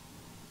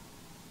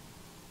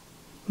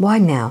 Why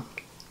now?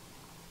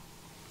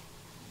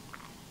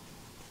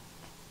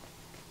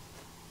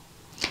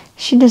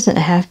 She doesn't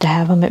have to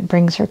have them. It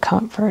brings her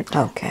comfort.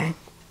 Okay.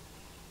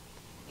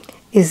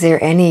 Is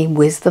there any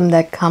wisdom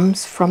that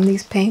comes from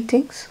these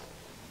paintings?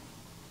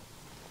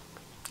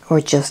 Or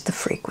just the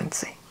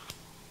frequency?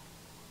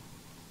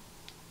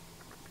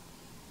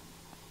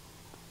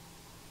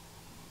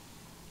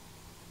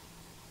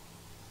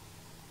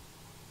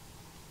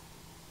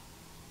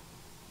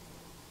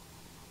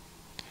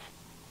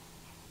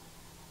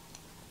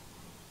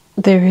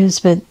 There is,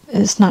 but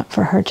it's not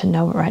for her to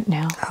know right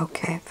now.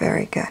 Okay,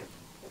 very good.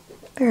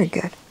 Very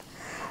good.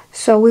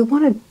 So we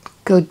want to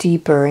go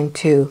deeper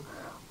into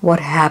what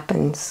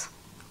happens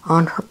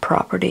on her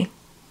property,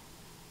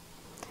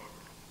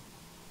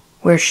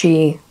 where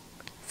she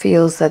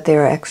feels that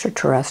there are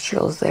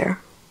extraterrestrials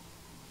there.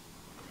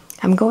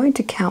 I'm going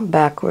to count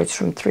backwards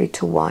from 3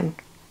 to 1.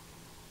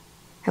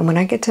 And when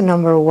I get to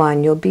number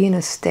 1, you'll be in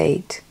a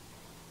state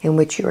in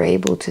which you're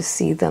able to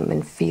see them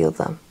and feel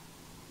them.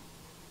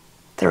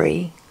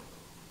 3,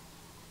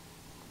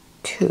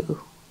 2,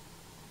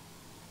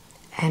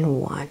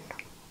 and 1.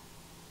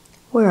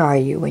 Where are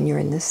you when you're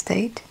in this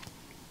state?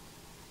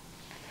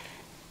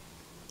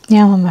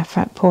 Yeah, I'm on my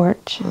front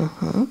porch.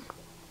 Mm-hmm.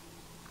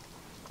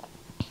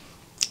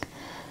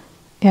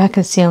 Yeah, I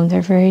can see them.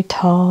 They're very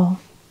tall.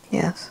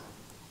 Yes.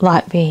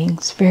 Light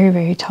beings. Very,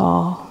 very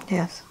tall.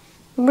 Yes.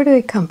 Where do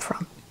they come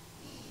from?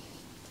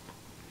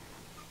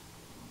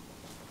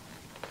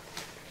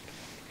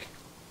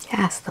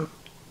 Ask them.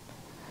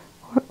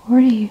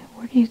 Where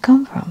do you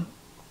come from?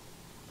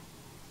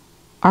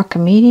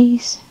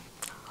 Archimedes?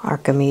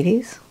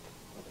 Archimedes.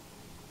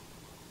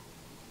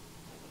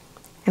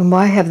 And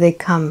why have they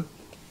come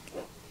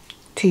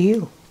to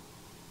you?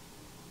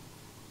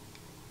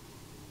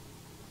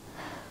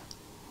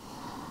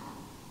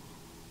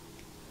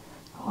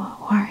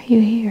 Why are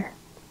you here?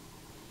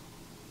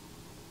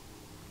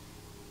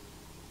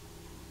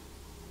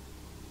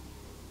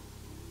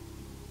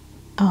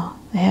 Oh,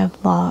 they have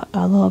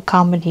a little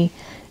comedy.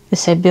 They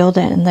say, build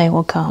it and they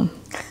will come.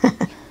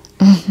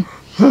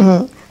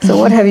 So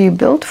what have you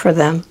built for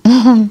them?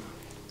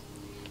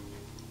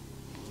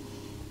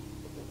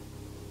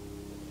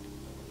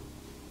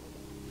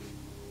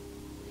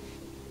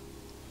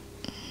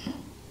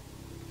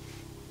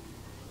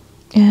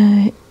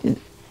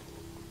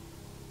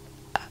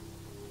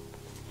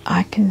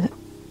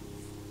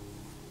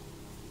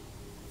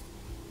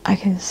 I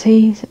can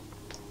see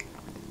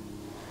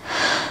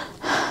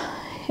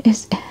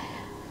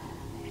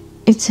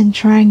it's in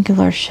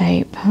triangular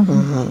shape.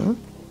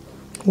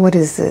 What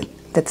is it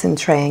that's in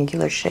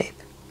triangular shape?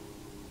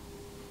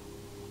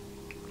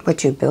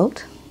 What you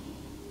built?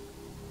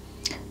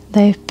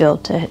 They've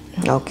built it.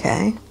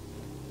 Okay.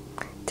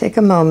 Take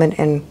a moment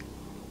and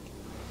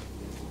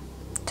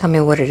tell me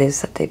what it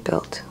is that they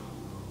built.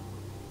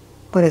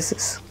 What is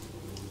this?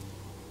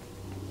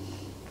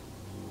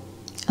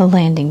 A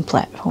landing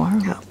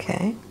platform.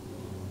 Okay.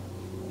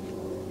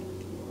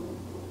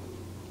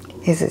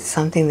 Is it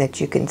something that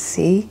you can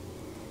see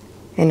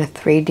in a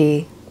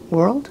 3D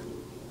world?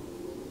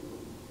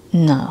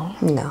 No.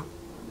 No.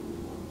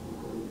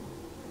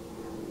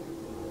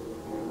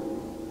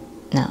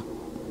 No.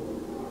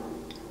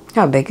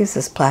 How big is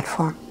this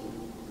platform?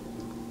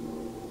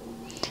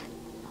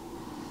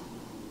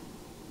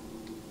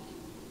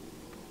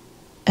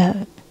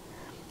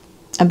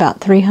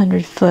 About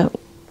 300 foot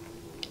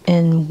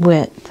in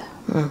width.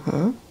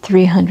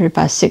 300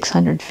 by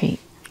 600 feet.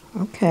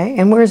 Okay.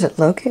 And where is it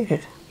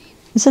located?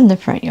 It's in the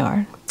front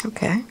yard.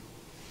 Okay.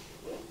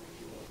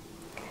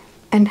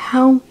 And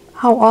how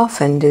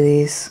often do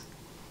these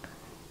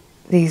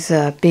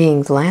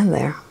beings land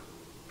there?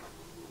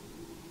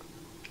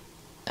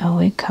 Oh,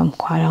 we come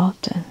quite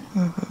often.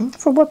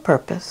 For what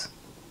purpose?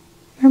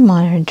 We're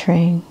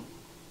monitoring.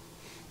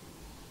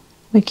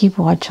 We keep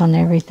watch on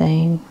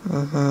everything.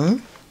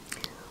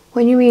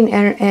 When you mean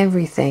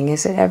everything,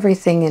 is it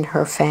everything in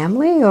her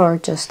family or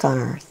just on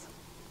Earth?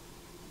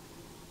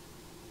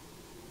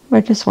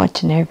 We're just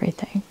watching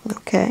everything.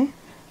 Okay.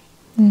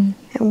 And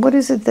what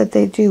is it that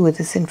they do with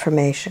this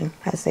information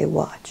as they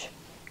watch?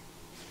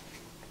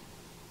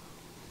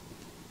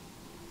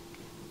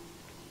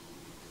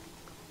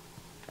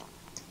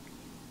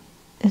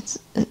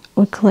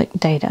 We collect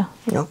data.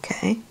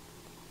 Okay.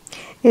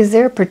 Is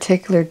there a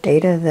particular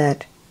data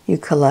that you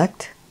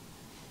collect?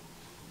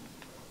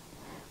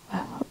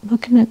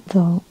 Looking at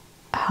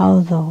how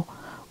the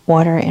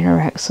water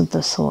interacts with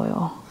the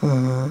soil.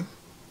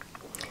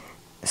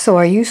 So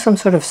are you some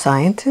sort of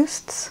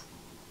scientists?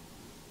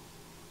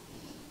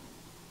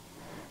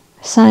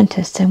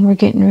 Scientists, and we're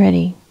getting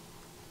ready.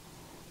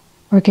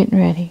 We're getting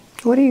ready.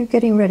 What are you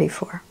getting ready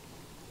for?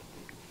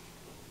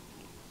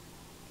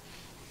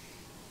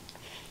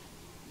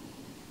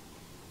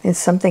 Is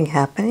something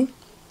happening?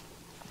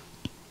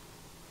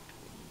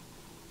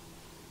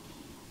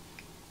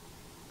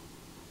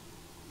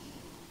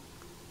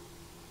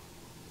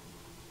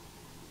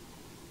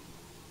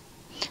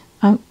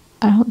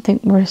 I don't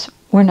think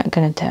we're not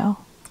going to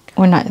tell.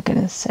 We're not going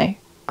to say.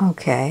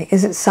 Okay.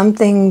 Is it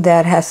something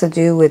that has to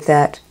do with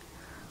that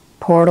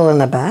portal in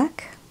the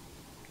back?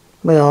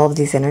 With all of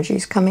these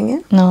energies coming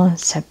in? No,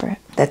 it's separate.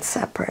 That's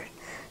separate.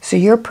 So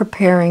you're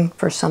preparing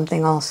for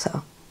something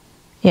also?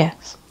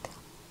 Yes.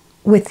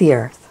 With the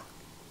Earth?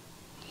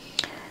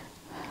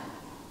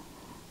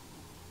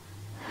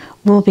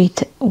 We'll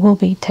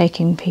be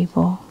taking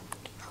people.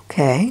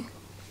 Okay.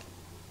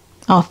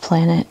 Off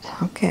planet.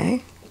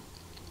 Okay.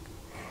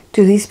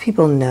 Do these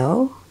people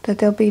know that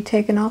they'll be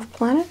taken off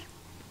planet?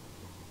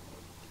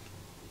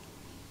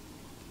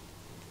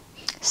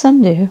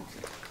 Some do.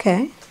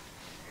 Okay.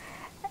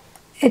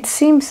 It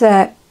seems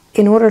that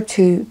in order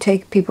to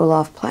take people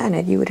off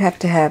planet, you would have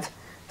to have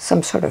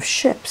some sort of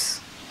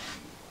ships.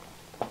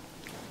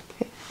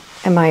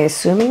 Am I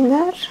assuming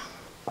that?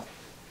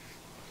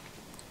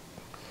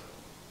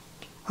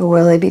 Or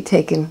will they be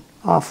taken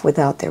off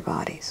without their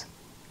bodies?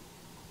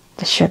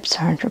 The ships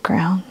are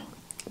underground.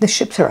 The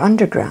ships are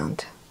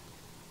underground.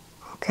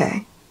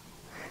 Okay.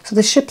 So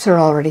the ships are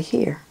already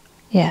here.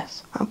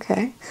 Yes.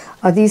 Okay.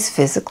 Are these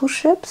physical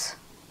ships?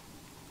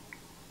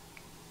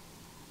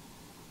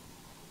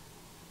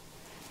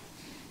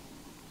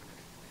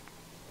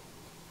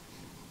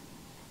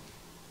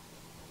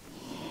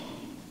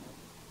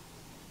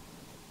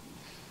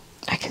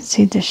 I can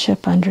see the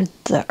ship under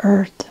the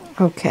earth.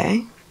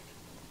 Okay.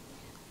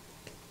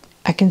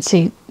 I can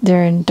see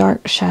they're in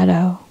dark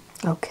shadow.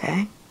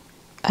 Okay.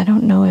 I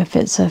don't know if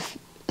it's a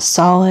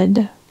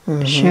solid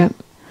ship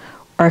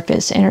or if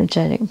it's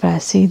energetic, but I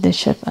see the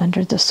ship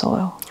under the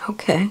soil.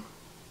 Okay.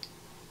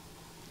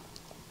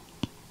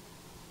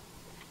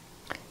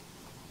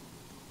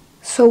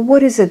 So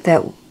what is it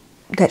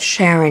that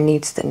Sharon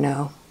needs to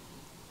know?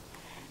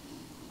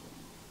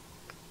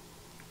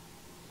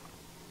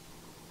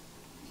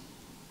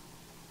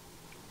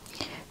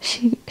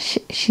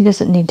 She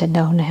doesn't need to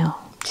know now.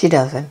 She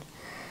doesn't.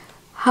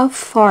 How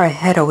far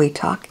ahead are we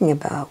talking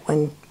about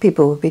when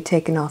people will be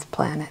taken off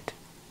planet?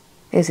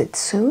 Is it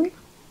soon?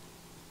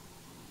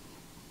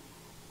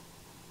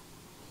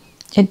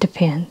 It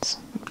depends.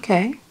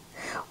 Okay.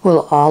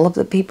 Will all of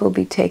the people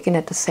be taken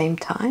at the same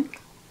time?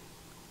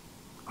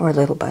 Or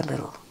little by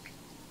little?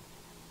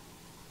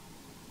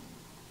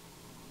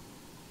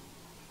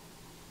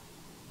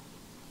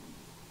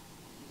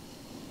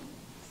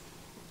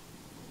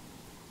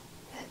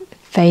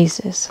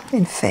 Phases.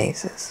 In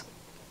phases.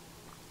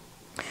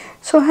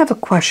 So I have a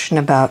question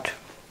about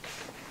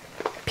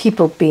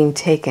people being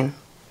taken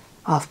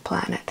off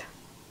planet.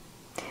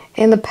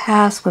 In the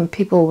past, when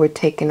people were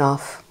taken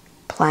off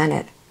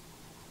planet,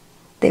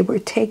 they were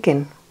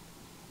taken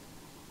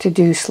to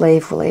do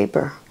slave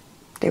labor.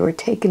 They were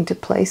taken to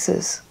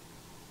places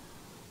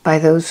by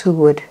those who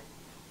would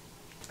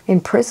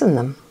imprison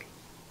them.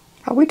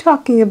 Are we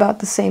talking about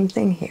the same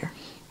thing here?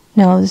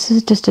 No, this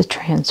is just a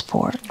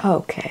transport.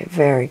 Okay,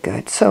 very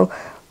good. So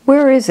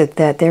where is it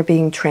that they're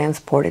being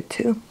transported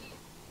to?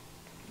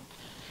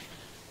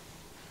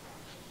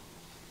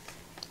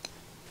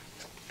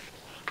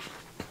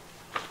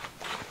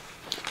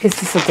 Is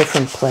this a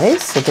different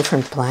place, a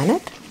different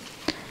planet?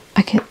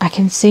 I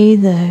can see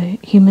the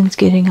humans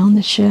getting on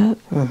the ship,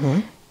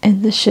 and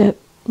the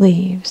ship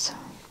leaves.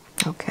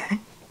 Okay.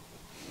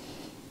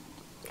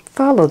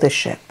 Follow the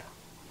ship.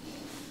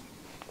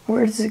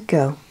 Where does it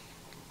go?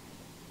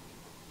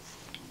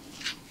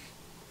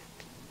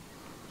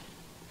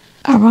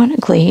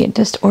 Ironically, it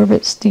just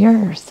orbits the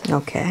Earth.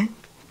 Okay.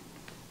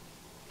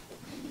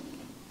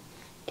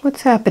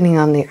 What's happening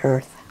on the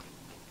Earth?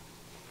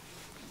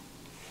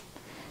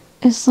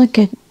 It's like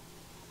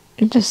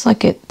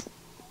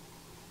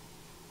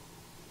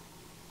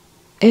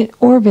it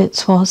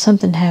orbits while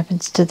something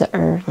happens to the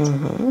Earth.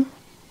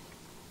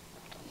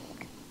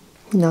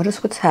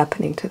 Notice what's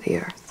happening to the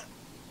Earth.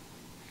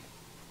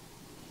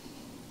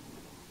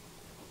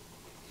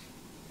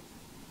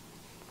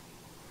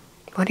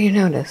 What do you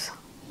notice?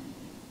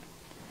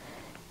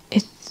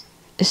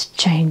 It's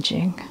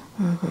changing.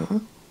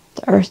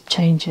 The Earth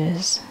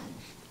changes.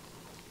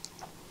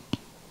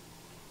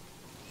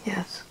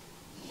 Yes.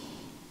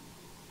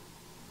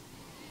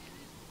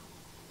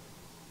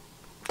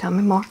 Tell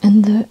me more.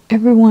 And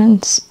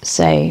everyone's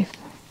safe.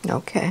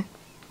 Okay.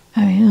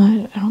 I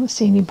mean, I don't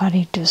see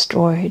anybody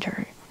destroyed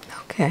or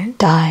Okay.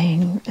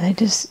 dying. They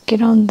just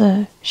get on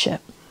the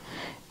ship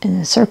and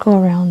they circle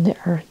around the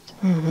Earth.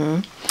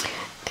 And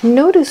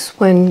notice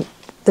when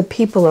the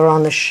people are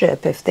on the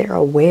ship, if they're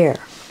aware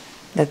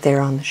that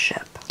they're on the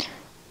ship.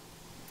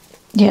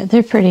 Yeah,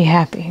 they're pretty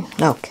happy.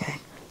 Okay.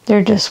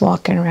 They're just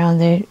walking around.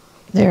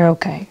 They're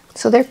okay.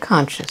 So they're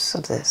conscious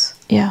of this.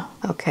 Yeah.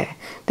 Okay.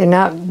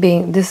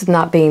 This is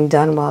not being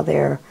done while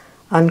they're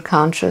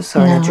unconscious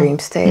or in a dream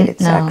state.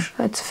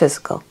 It's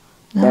physical.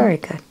 No. Very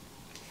good.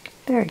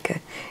 Very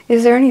good.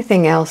 Is there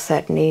anything else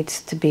that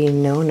needs to be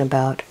known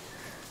about?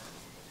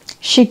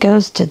 She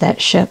goes to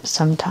that ship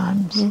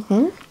sometimes.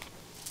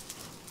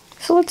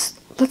 So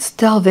let's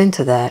delve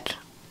into that.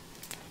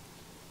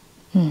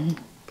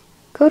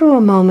 Go to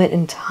a moment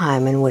in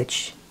time in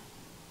which...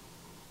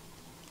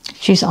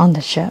 She's on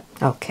the ship.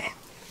 Okay.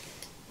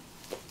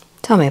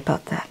 Tell me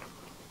about that.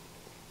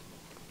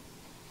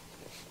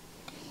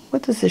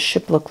 What does this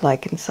ship look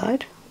like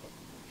inside?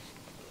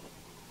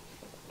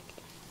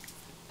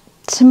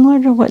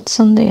 Similar to what's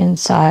on the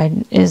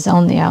inside is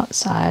on the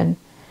outside.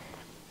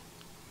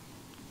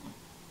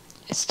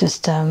 It's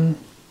just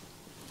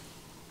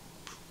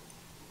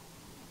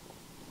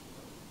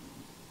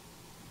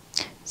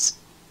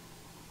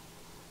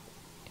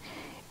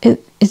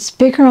it's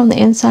bigger on the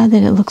inside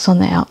than it looks on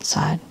the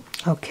outside.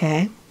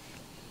 Okay.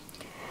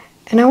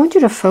 And I want you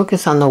to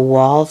focus on the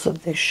walls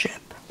of this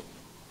ship.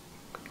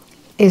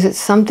 Is it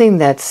something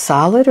that's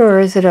solid or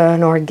is it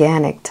an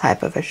organic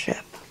type of a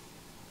ship?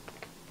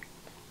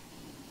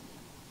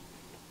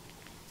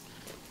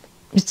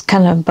 It's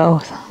kind of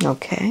both.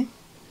 Okay.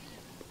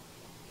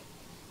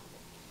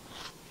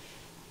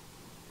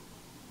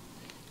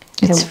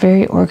 It's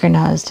very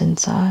organized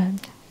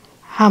inside.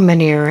 How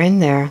many are in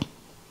there?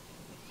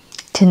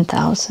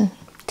 10,000.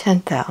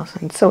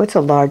 10,000. So it's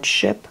a large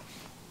ship.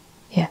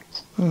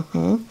 Yes.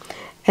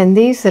 And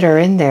these that are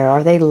in there,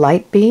 are they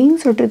light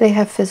beings or do they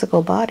have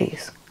physical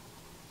bodies?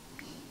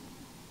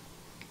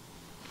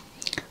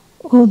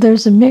 Well,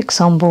 there's a mix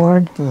on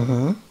board.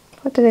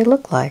 What do they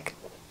look like?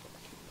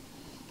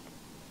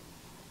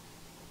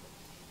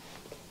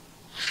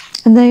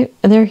 And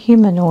they're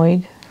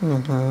humanoid.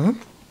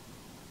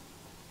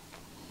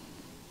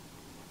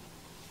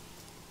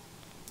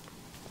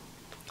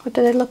 What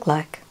do they look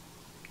like?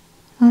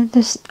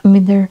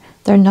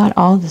 They're not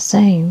all the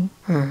same.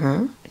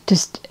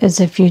 Just as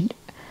if you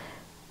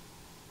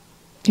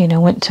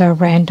went to a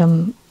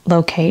random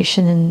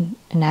location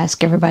and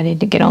asked everybody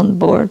to get on the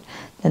board,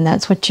 then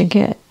that's what you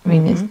get. I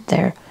mean,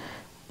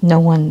 no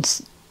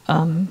one's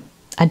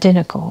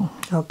identical.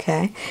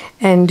 Okay.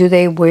 And do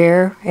they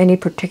wear any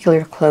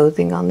particular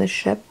clothing on this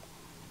ship?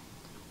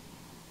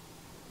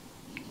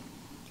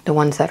 The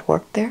ones that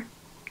work there?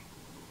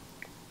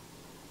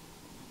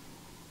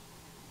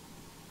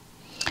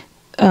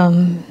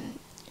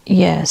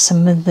 Yeah,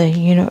 some of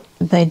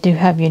they do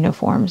have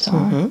uniforms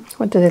on.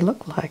 What do they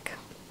look like?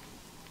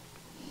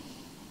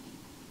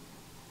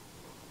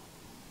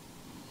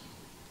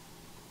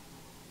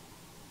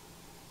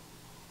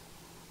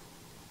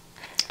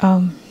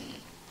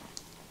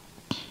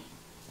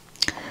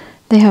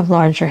 They have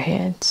larger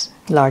heads.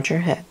 Larger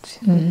heads.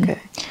 Okay.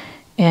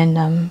 And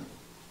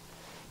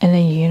in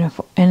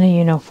a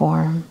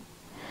uniform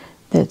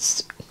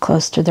that's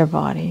close to their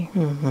body.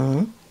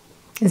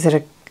 Is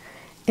it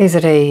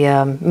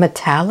a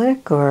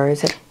metallic, or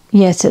is it?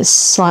 Yes, it's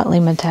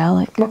slightly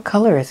metallic. What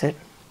color is it?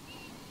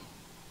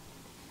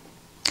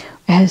 It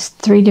has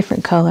 3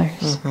 different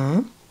colors.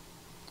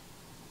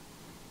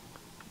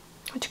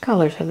 Which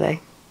colors are they?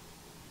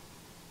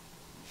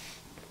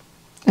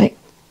 Like,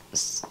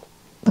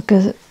 look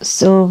at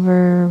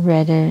silver,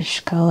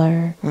 reddish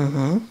color.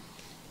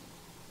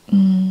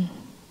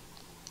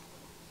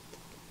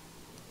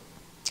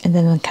 And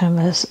then kind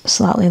of a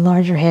slightly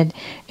larger head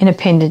and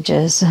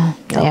appendages.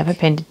 They have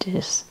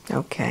appendages.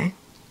 Okay.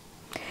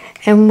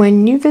 And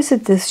when you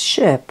visit this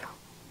ship,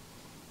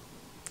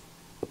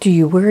 do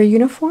you wear a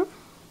uniform?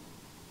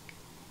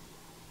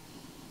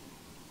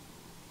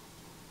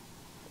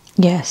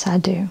 Yes, I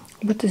do.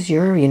 What does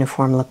your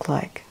uniform look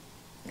like?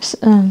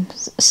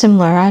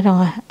 Similar. I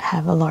don't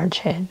have a large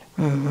head.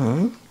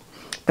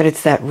 But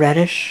it's that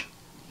reddish,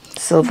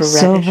 silver reddish?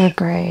 Silver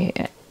gray.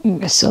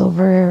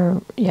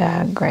 Silver,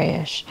 yeah,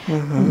 grayish.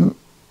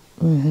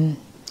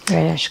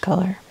 Reddish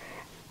color.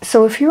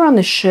 So if you're on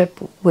the ship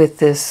with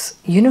this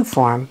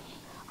uniform,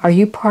 are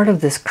you part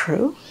of this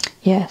crew?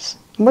 Yes.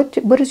 What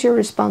is your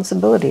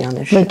responsibility on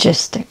this ship?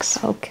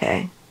 Logistics.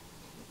 Okay.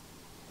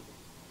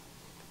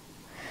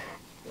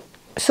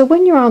 So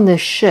when you're on this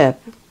ship,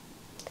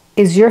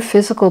 is your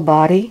physical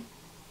body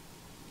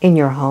in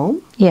your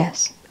home?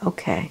 Yes.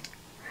 Okay.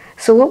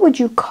 So what would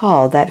you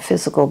call that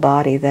physical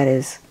body that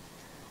is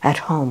at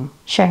home?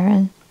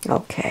 Sharon.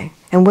 Okay.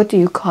 And what do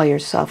you call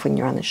yourself when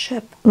you're on the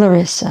ship?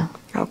 Larissa.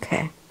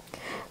 Okay.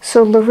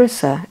 So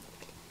Larissa,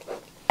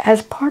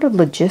 as part of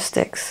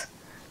logistics,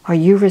 are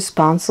you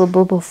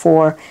responsible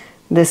for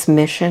this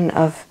mission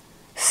of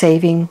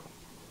saving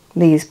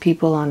these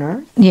people on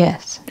Earth?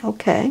 Yes.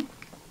 Okay.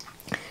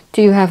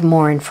 Do you have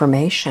more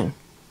information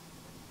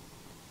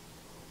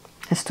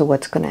as to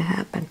what's going to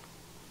happen?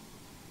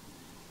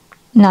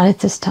 Not at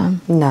this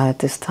time. Not at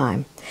this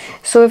time.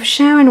 So if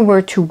Sharon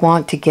were to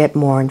want to get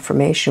more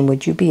information,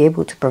 would you be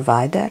able to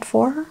provide that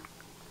for her?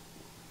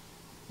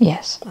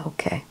 Yes.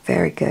 Okay,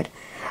 very good.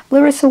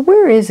 Larissa,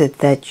 where is it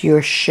that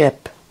your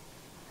ship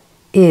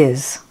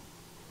is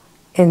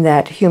in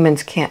that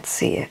humans can't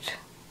see it?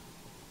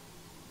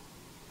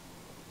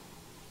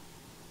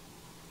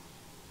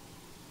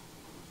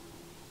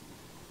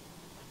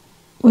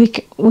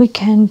 We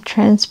can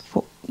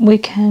transport. We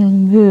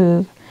can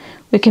move.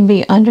 We can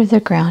be under the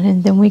ground,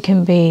 and then we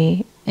can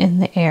be in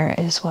the air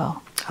as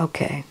well.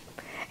 Okay.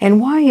 And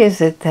why is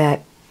it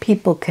that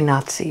people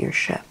cannot see your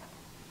ship?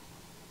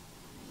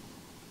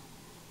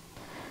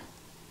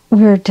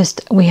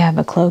 We have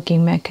a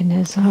cloaking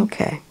mechanism.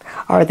 Okay.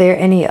 Are there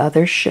any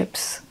other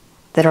ships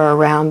that are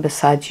around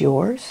besides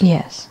yours?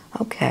 Yes.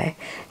 Okay.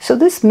 So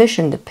this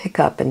mission to pick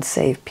up and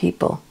save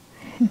people,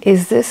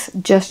 is this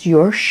just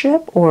your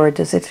ship, or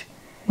does it...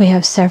 We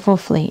have several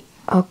fleet.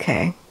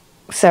 Okay.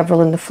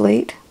 Several in the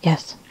fleet?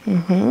 Yes.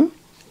 And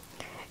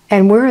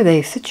where are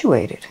they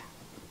situated?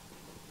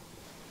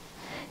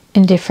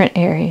 In different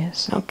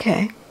areas.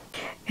 Okay.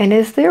 And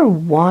is there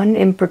one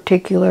in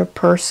particular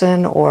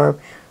person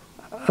or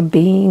a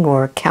being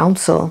or a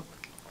council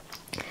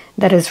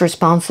that is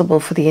responsible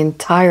for the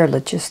entire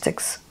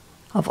logistics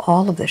of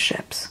all of the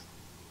ships?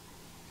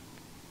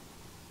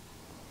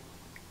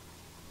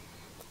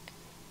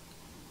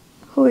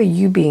 Who are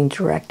you being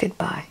directed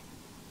by?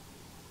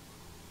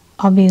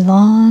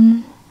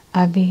 Abilon,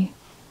 Abilon,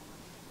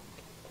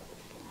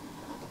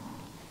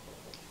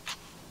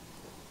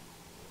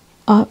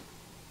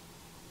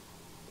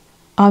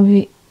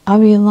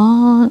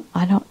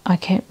 I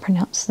can't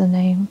pronounce the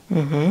name.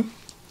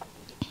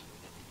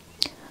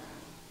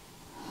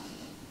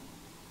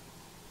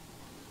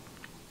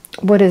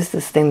 What is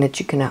this thing that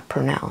you cannot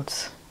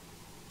pronounce?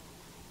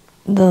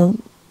 The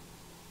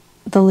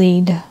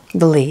lead.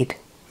 The lead.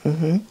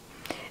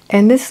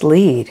 And this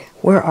lead,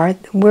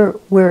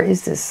 where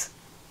is this?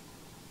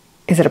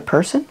 Is it a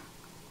person?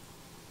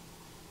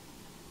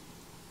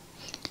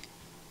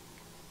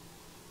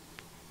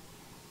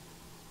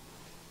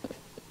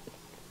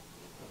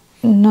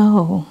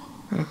 No.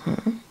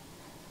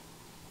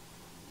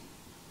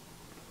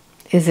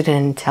 Is it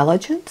an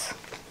intelligence?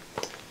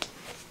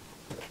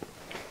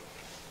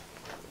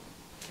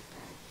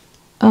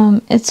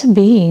 It's a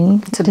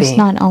being. It's a It's being.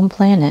 not on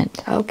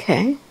planet.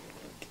 Okay.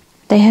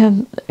 They're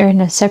in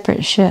a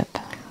separate ship.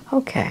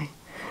 Okay.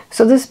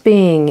 So this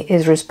being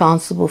is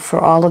responsible for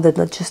all of the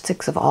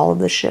logistics of all of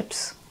the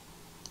ships?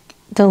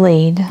 The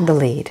lead. The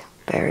lead.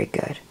 Very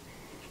good.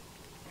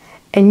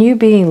 And you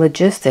being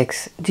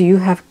logistics, do you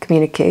have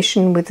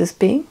communication with this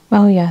being?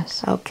 Oh,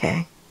 yes.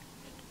 Okay.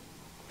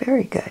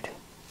 Very good.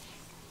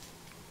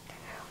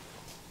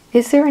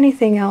 Is there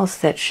anything else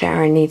that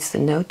Sharon needs to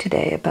know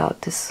today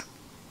about this?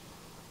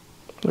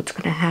 What's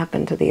going to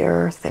happen to the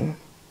Earth and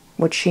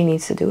what she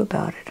needs to do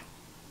about it?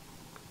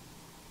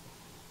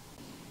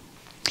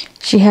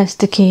 She has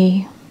the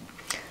key.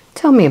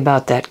 Tell me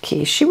about that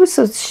key. She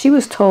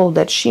was told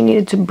that she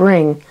needed to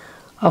bring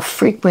a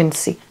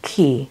frequency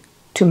key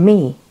to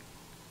me.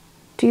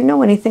 Do you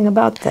know anything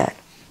about that?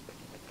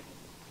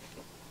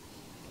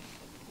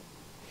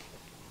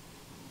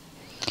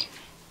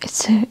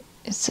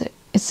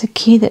 It's a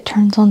key that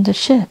turns on the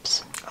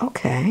ships.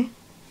 Okay.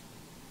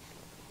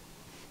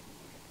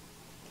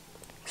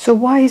 So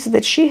why is it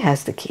that she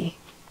has the key?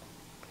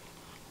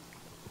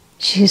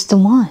 She's the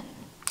one.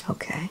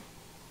 Okay.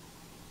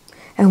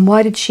 And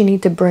why did she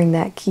need to bring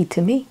that key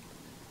to me?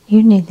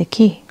 You need the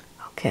key.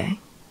 Okay.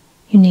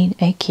 You need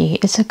a key.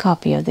 It's a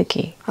copy of the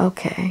key.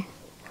 Okay.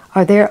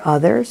 Are there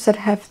others that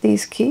have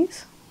these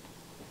keys?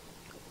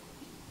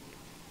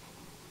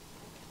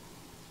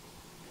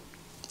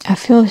 I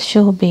feel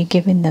she'll be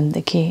giving them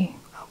the key.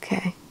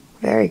 Okay.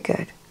 Very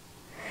good.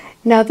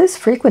 Now this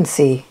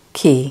frequency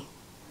key,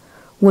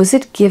 was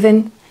it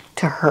given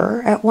to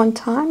her at one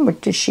time, or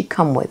did she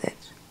come with it?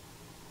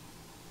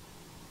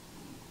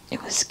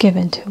 It was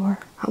given to her.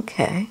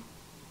 Okay.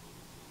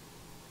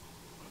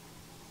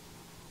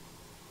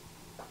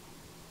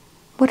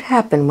 What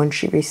happened when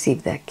she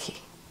received that key?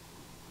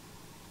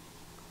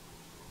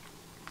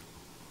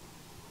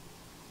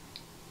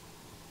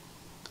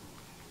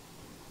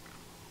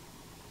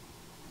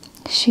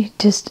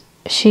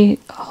 She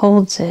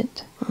holds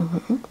it.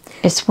 Mm-hmm.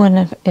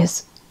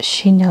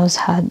 She knows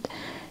how,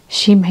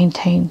 she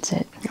maintains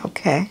it.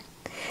 Okay.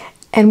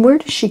 And where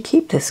does she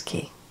keep this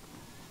key?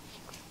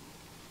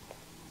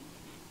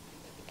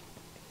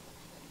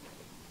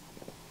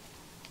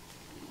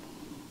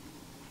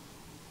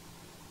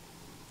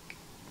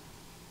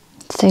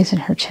 It stays in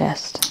her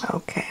chest.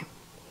 Okay.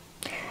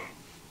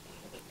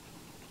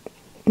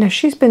 Now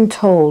she's been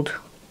told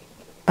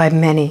by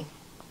many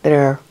that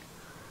are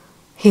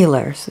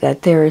healers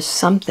that there is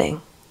something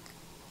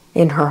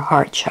in her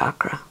heart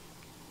chakra.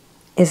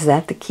 Is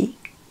that the key?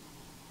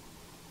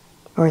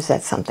 Or is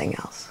that something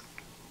else?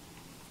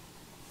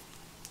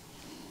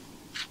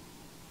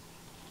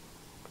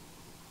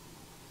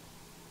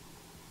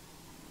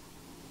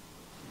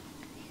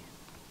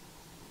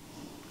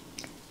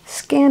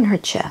 Scan her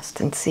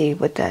chest and see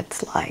what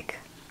that's like.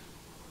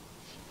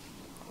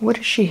 What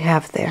does she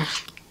have there?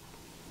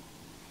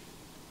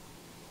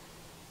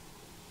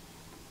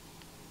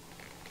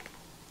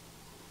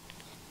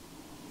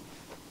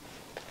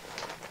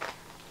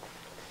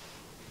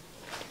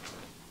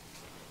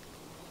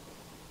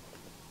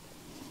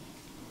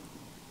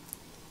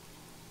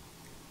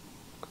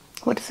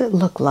 What does it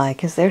look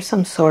like? Is there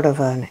some sort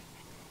of an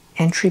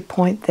entry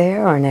point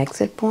there or an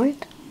exit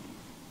point?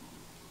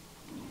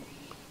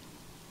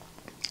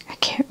 I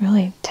can't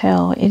really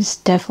tell. It's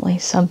definitely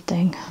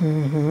something.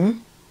 Mm-hmm.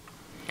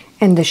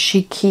 And does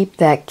she keep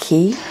that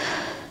key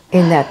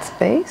in that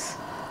space?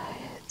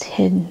 It's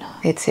hidden.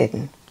 It's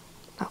hidden.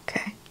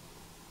 Okay.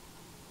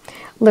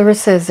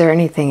 Larissa, is there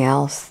anything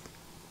else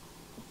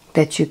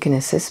that you can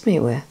assist me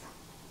with?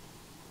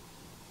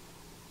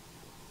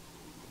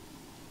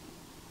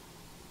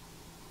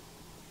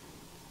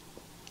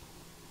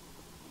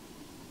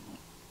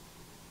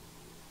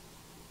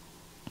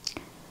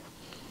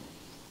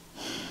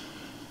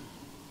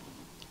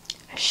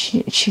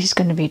 She's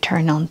going to be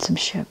turning on some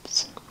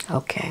ships.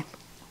 Okay.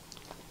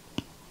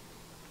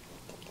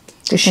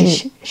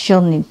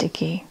 She'll need the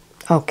key.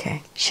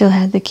 Okay. She'll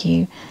have the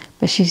key,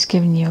 but she's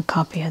giving you a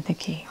copy of the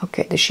key.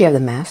 Okay. Does she have the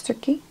master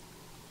key?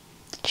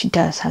 She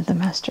does have the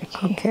master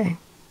key. Okay.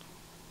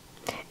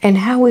 And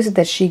how is it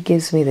that she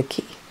gives me the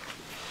key?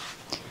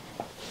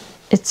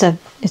 It's a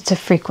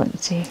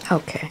frequency.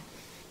 Okay.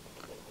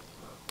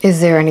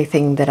 Is there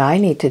anything that I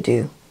need to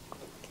do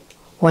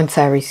once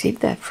I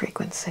receive that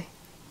frequency?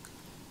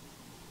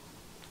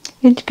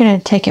 You're going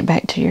to take it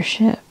back to your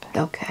ship.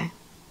 Okay.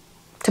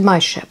 To my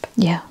ship?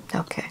 Yeah.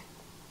 Okay.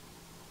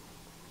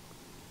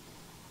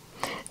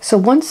 So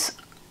once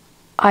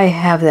I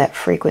have that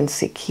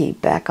frequency key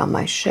back on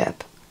my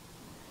ship,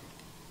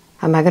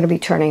 am I going to be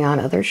turning on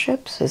other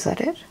ships? Is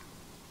that it?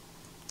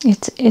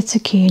 It's a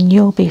key, and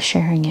you'll be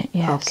sharing it,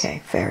 yes.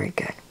 Okay, very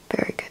good.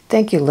 Very good.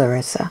 Thank you,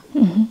 Larissa.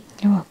 Mm-hmm.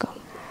 You're welcome.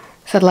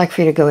 So I'd like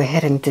for you to go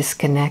ahead and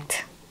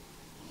disconnect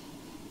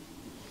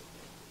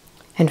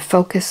and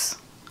focus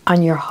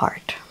on your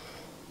heart.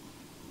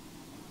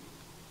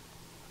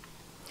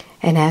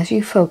 And as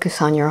you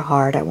focus on your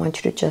heart, I want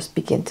you to just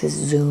begin to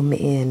zoom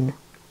in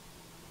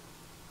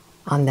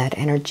on that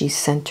energy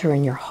center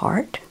in your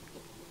heart.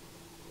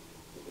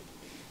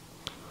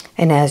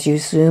 And as you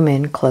zoom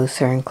in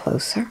closer and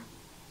closer,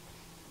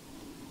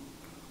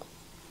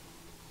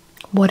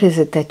 what is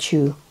it that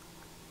you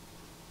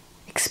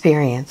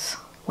experience?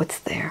 What's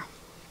there?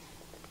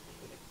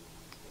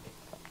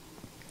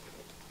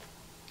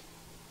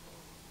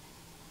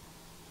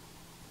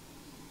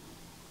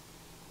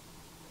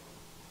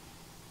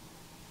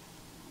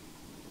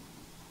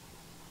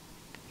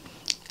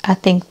 I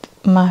think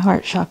my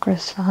heart chakra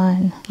is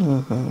fine.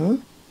 Mm-hmm.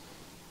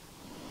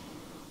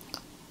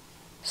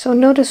 So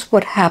notice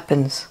what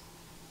happens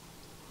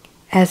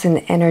as an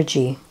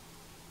energy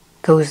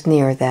goes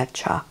near that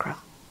chakra.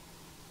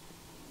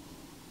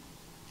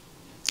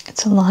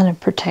 It's a line of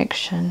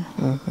protection.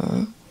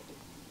 Mm-hmm.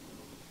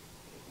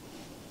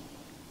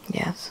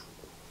 Yes.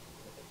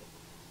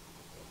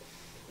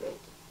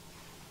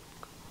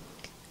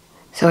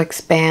 So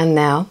expand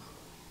now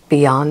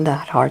beyond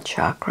that heart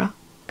chakra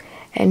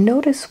and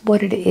notice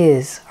what it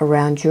is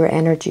around your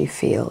energy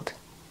field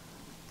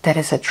that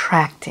is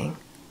attracting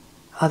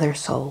other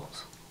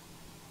souls.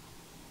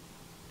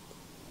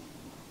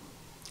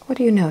 What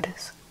do you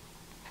notice?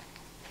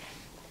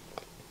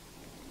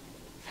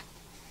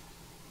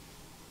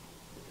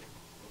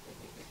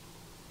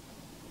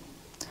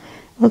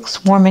 It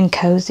looks warm and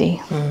cozy.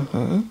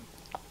 Mm-hmm.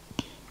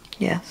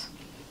 Yes.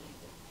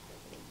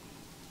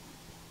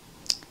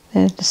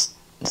 It's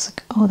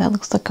like, oh, that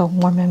looks like a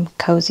warm and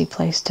cozy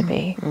place to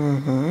be.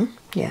 Mm-hmm.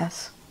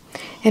 Yes.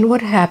 And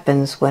what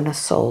happens when a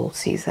soul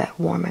sees that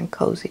warm and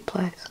cozy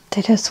place?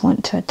 They just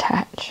want to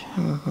attach.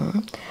 Mm-hmm.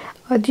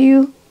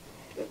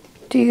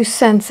 Do you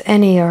sense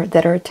any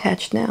that are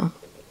attached now?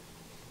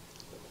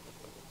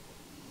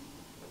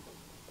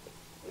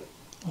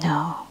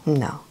 No.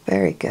 No.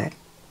 Very good.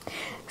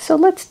 So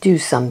let's do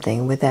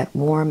something with that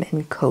warm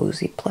and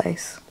cozy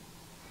place.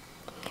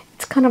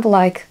 It's kind of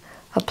like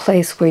a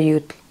place where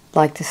you'd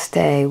like to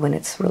stay when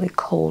it's really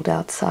cold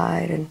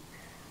outside and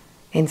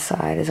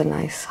inside is a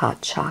nice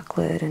hot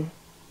chocolate and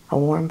a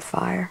warm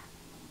fire.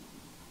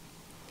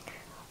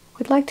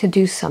 We'd like to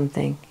do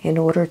something in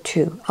order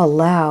to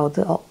allow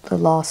the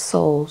lost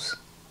souls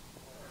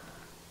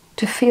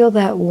to feel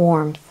that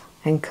warmth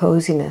and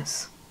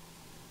coziness,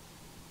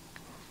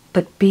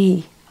 but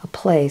be a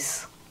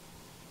place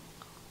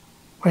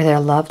where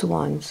their loved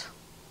ones,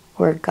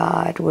 where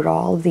God, where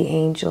all of the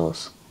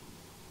angels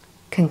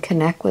can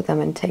connect with them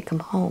and take them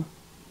home.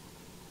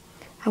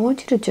 I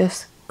want you to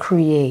just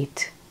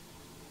create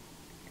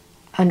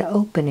an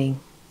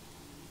opening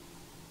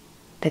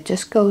that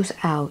just goes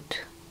out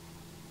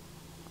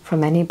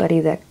from anybody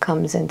that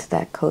comes into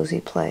that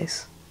cozy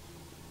place.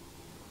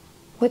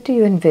 What do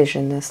you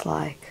envision this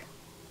like?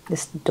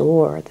 This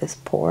door, this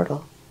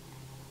portal?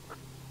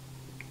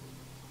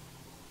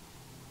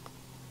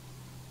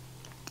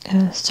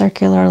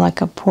 Circular,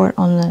 like a port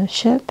on the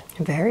ship.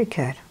 Very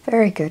good,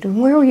 very good.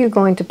 And where are you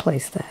going to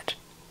place that?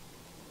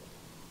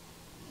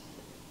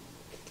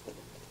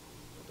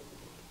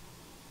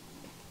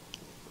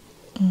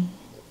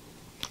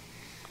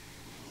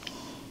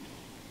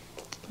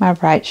 My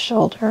right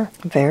shoulder.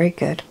 Very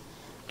good.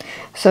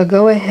 So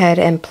go ahead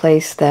and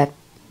place that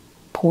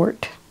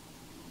port.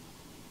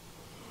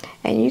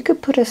 And you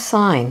could put a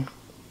sign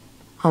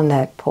on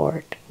that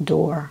port,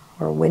 door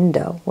or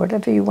window,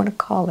 whatever you want to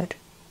call it.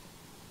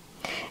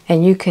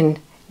 And you can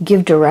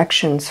give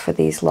directions for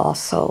these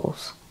lost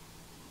souls.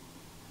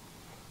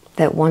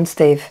 That once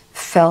they've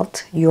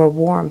felt your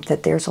warmth,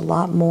 that there's a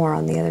lot more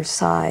on the other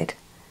side.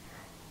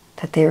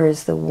 That there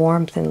is the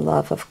warmth and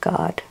love of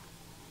God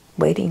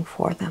waiting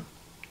for them.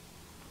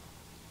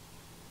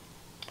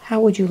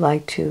 How would you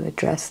like to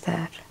address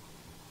that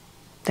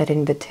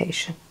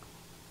invitation?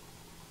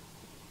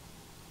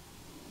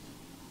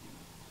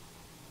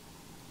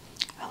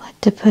 I like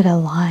to put a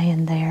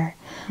lion there.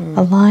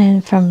 A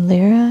lion from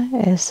Lyra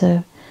is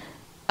a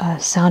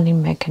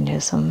sounding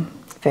mechanism.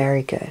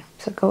 Very good.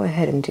 So go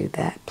ahead and do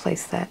that.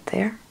 Place that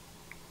there.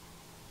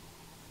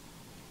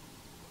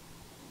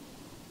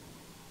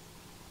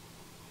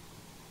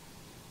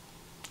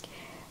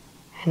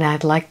 And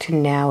I'd like to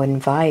now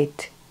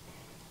invite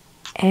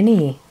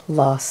any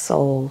lost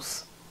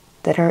souls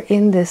that are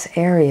in this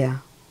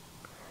area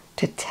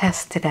to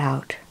test it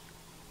out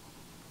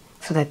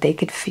so that they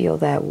could feel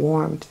that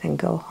warmth and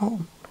go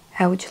home.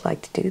 How would you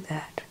like to do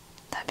that?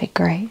 That'd be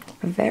great.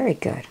 Very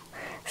good.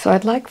 So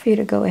I'd like for you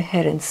to go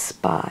ahead and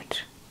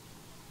spot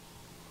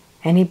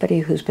anybody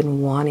who's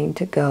been wanting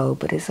to go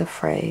but is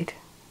afraid.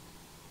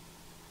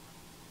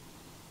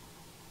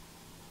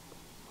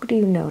 What do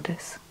you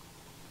notice?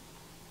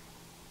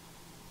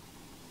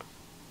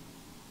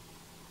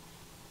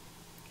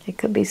 It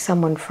could be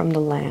someone from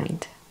the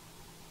land.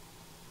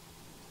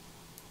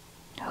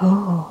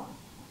 Oh,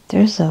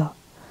 there's a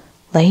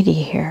lady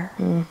here.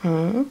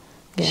 Mm-hmm.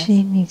 Yes.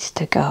 She needs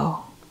to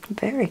go.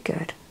 Very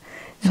good.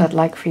 So I'd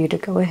like for you to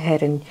go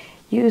ahead and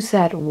use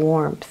that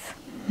warmth.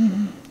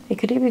 It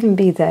could even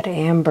be that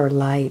amber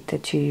light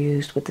that you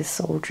used with the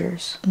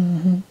soldiers.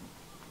 And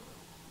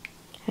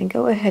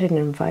go ahead and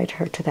invite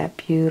her to that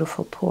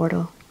beautiful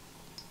portal.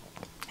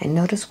 And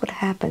notice what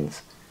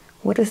happens.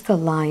 What does the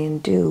lion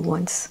do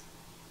once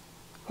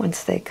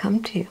they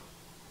come to you?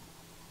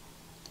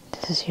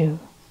 This is you.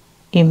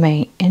 You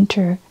may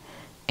enter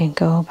and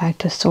go back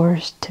to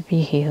source to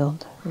be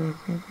healed.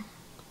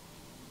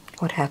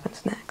 What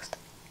happens next?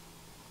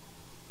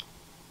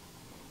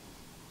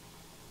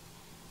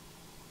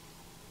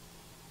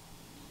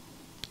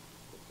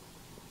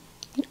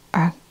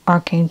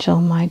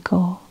 Archangel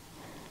Michael,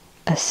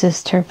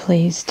 assist her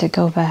please to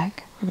go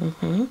back.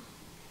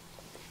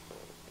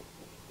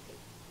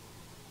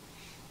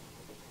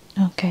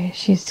 Okay,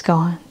 she's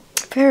gone.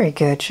 Very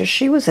good. So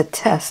she was a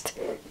test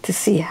to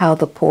see how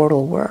the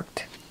portal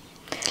worked.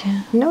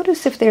 Yeah.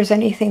 Notice if there's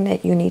anything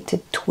that you need to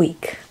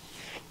tweak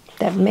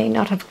that may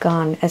not have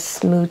gone as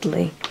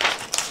smoothly.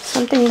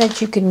 Something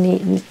that you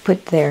can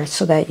put there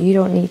so that you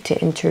don't need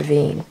to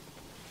intervene.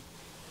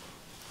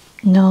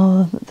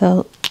 No,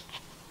 the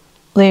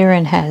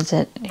Lyran has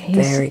it.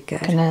 He's Very good.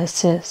 going to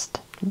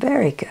assist.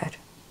 Very good.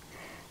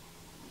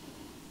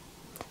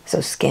 So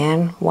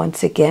scan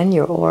once again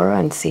your aura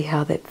and see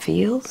how that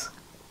feels.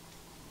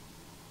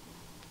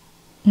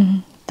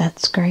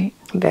 That's great.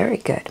 Very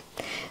good.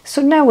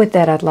 So now with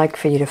that, I'd like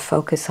for you to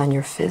focus on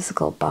your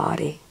physical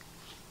body.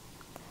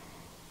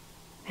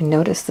 And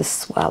notice the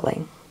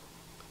swelling.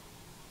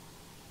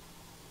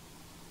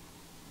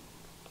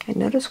 And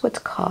notice what's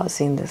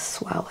causing this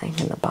swelling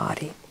in the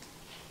body.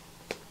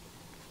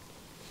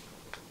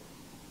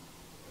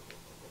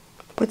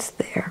 What's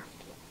there?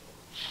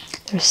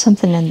 There's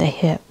something in the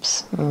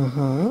hips.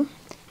 Mm-hmm.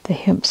 The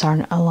hips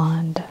aren't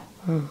aligned.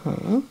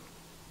 Mm-hmm.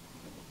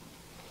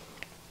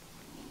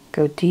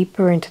 Go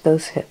deeper into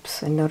those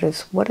hips and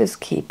notice what is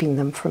keeping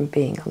them from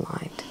being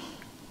aligned.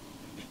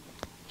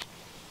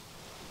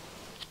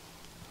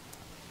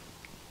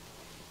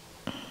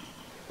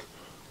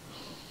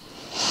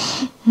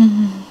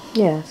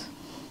 Yes.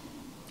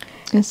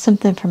 It's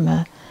something from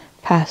a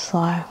past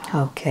life.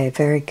 Okay,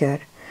 very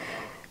good.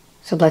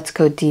 So let's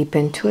go deep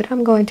into it.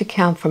 I'm going to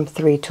count from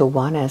 3 to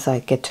 1. As I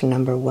get to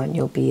number 1,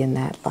 you'll be in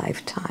that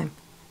lifetime.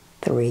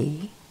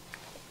 3,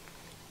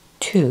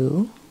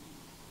 2,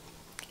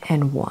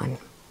 and 1.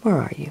 Where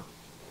are you?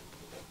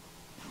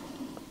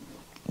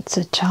 It's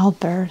a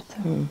childbirth.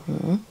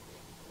 Mm-hmm.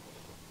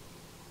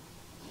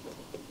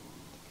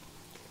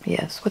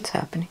 Yes, what's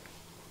happening?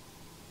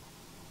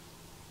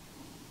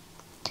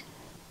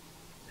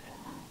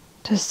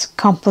 Just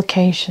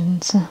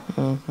complications.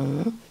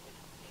 Mm-hmm.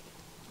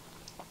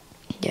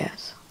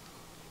 Yes.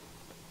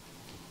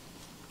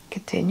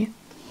 Continue.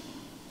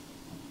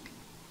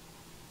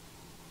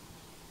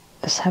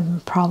 Just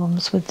having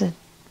problems with the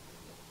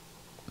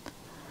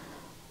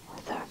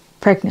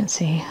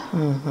pregnancy.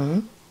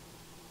 Mm-hmm.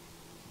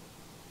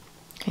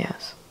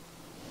 Yes.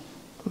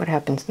 What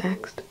happens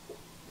next?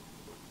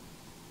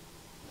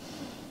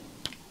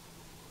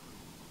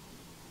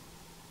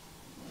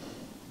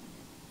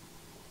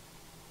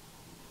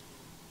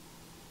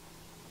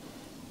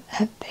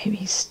 That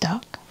baby's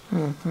stuck.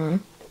 Mm-hmm.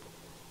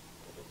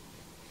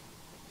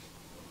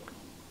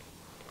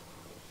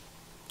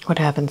 What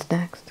happens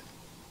next?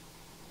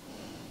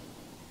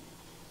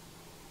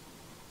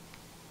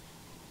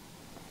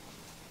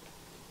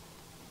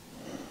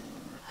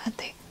 I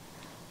think,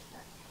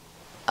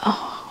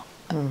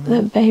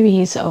 the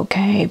baby's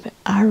okay, but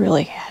I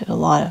really had a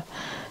lot of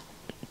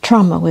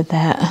trauma with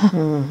that.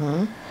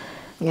 Mm-hmm.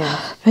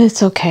 Yes. But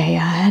it's okay. I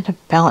had to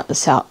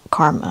balance out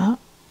karma.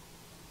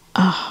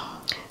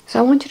 So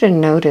I want you to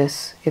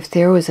notice if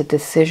there was a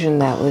decision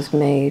that was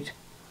made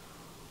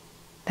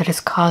that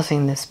is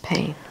causing this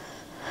pain.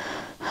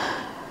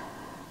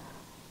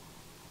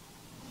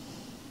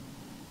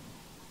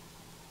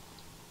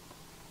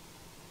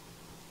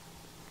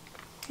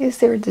 Is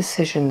there a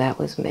decision that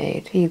was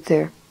made,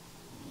 either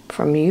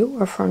from you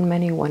or from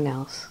anyone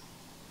else,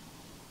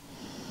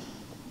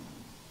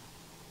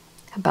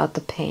 about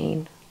the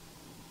pain,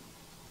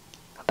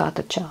 about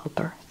the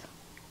childbirth?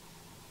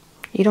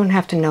 You don't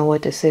have to know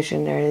what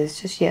decision there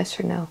is, just yes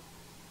or no.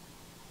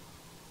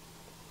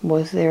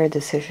 Was there a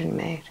decision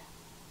made?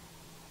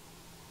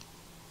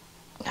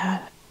 I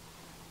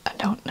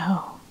don't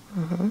know.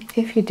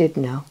 If you did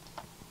know.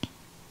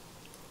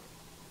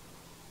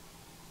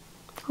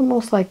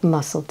 Almost like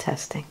muscle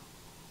testing.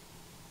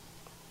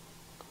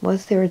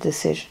 Was there a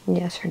decision,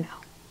 yes or no?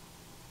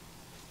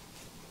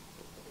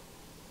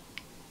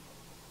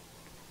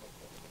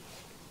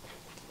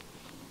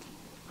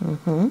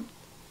 Mm-hmm.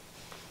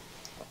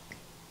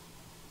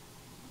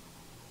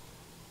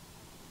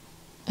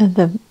 And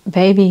the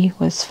baby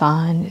was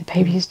fine. The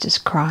baby's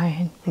just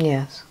crying.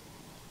 Yes.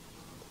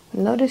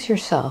 Notice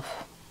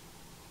yourself.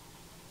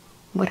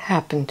 What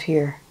happened to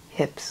your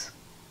hips?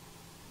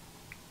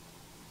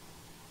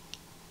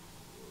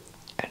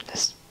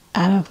 Just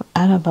out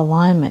of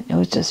alignment. It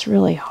was just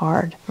really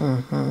hard.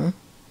 Mm-hmm.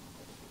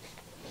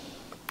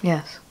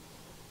 Yes.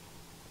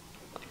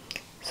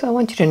 So I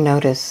want you to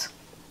notice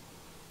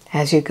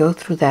as you go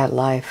through that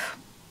life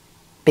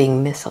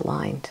being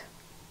misaligned.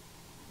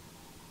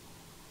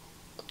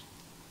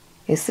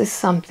 Is this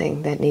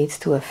something that needs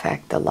to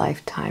affect the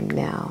lifetime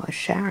now of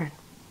Sharon?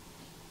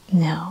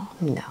 No.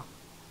 No.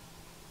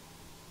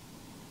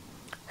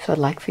 So I'd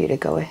like for you to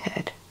go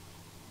ahead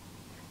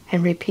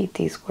and repeat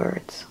these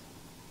words.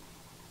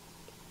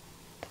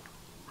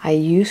 I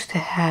used to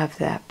have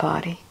that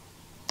body.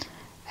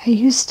 I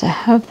used to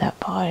have that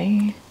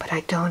body. But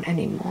I don't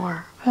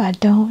anymore. But I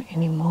don't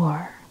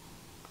anymore.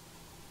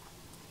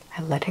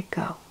 I let it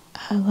go.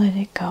 I let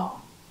it go.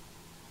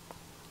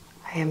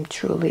 I am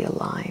truly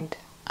aligned.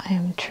 I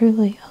am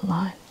truly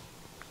aligned.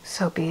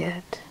 So be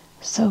it.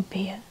 So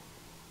be it.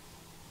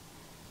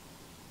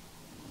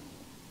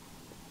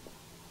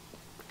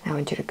 I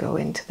want you to go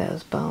into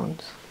those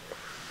bones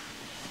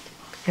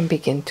and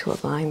begin to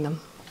align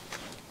them.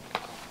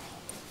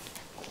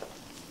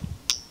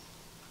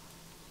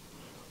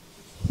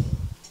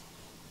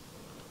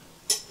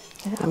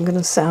 I'm going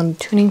to sound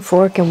tuning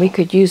fork, and we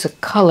could use a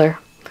color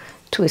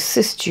to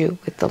assist you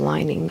with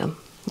aligning them.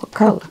 What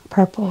color?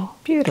 Purple.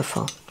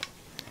 Beautiful.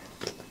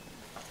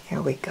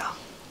 Here we go.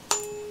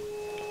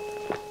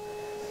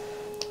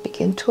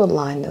 Begin to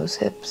align those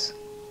hips.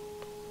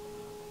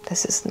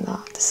 This is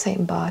not the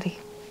same body.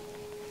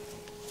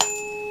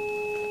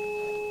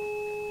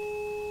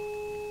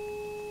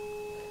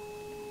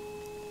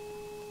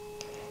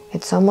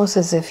 It's almost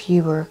as if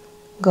you were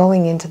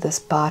going into this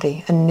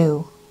body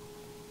anew,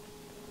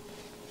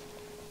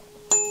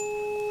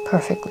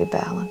 perfectly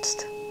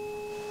balanced.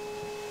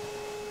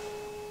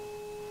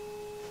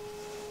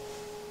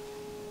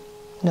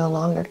 No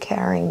longer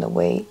carrying the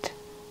weight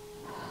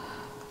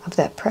of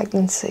that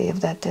pregnancy,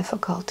 of that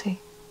difficulty.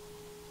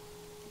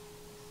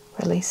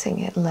 Releasing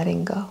it and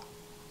letting go.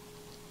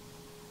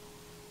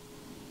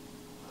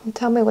 And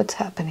tell me what's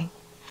happening.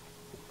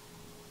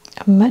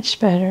 Much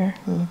better.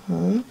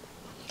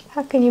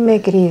 How can you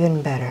make it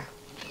even better?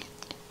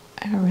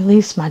 I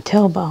released my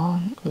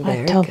tailbone. My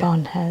Very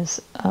tailbone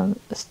has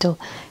still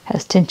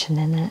has tension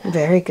in it.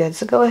 Very good.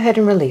 So go ahead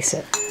and release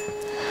it.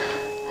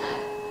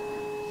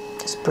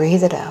 Just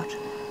breathe it out.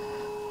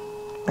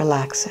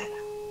 Relax it.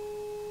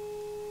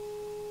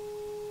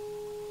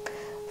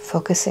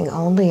 Focusing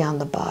only on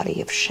the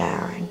body of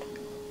Sharon,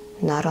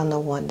 not on the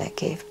one that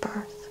gave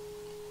birth.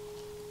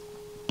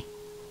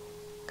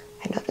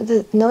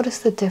 And notice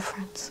the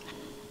difference.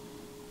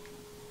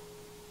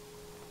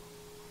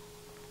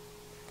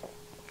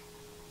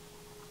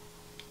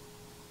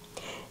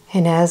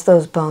 And as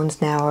those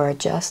bones now are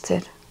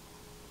adjusted,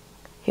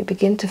 you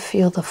begin to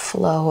feel the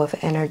flow of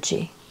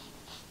energy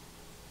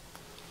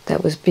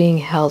that was being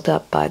held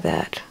up by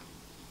that,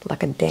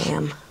 like a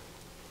dam.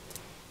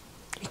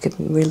 You could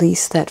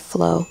release that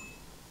flow.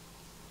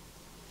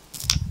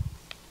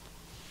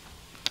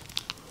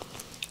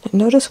 And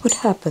notice what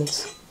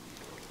happens.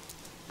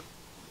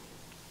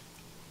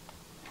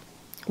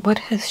 What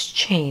has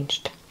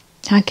changed?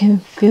 I can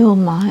feel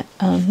my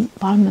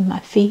bottom of my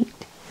feet.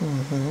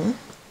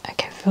 I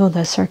can feel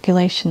the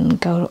circulation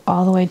go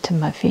all the way to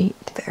my feet.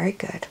 Very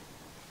good.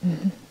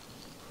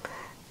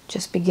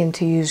 Just begin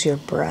to use your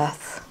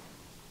breath.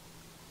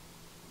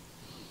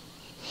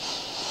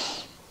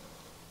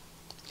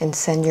 And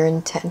send your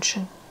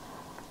intention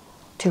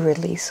to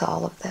release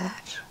all of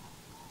that.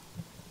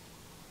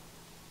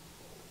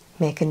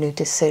 Make a new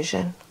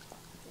decision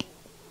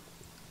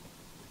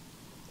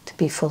to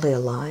be fully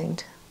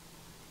aligned,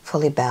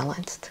 fully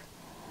balanced.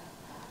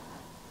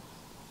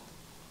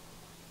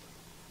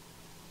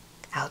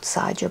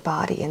 Outside your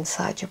body,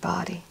 inside your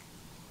body.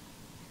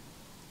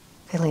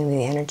 Feeling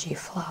the energy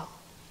flow.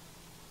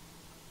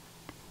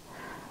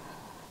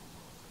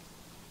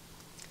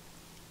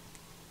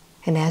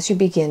 And as you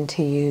begin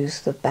to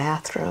use the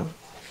bathroom,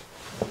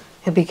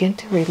 you begin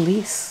to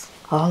release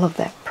all of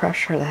that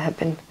pressure that had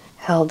been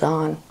held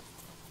on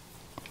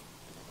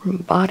from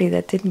a body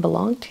that didn't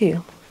belong to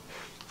you,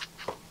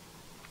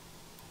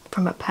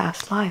 from a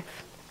past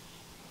life.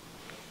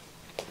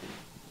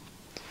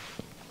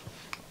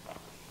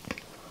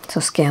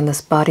 So scan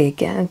this body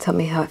again and tell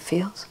me how it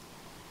feels.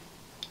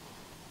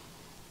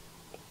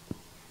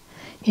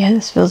 Yeah,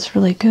 this feels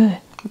really good.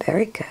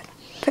 Very good.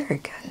 Very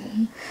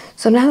good.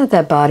 So now that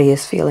that body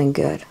is feeling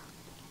good,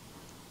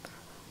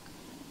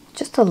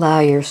 just allow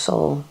your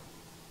soul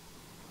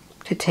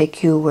to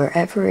take you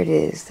wherever it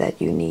is that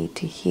you need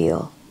to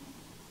heal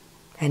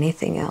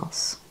anything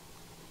else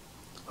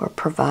or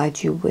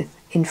provide you with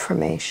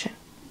information.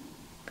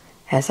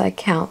 As I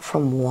count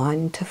from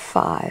 1 to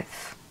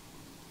 5,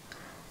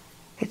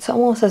 it's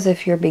almost as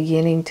if you're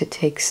beginning to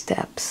take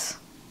steps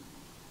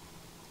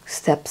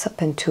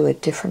up into a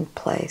different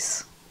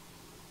place,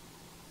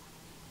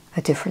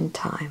 a different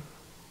time.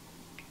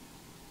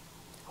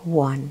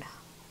 1,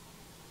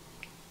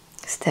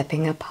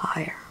 stepping up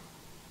higher.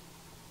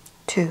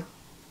 2,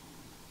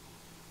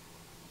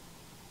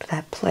 to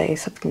that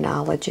place of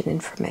knowledge and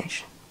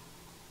information.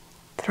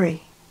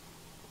 3,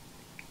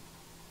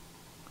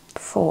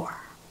 4,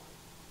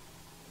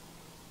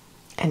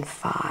 and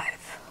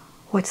 5.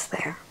 What's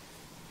there?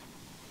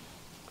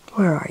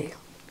 Where are you?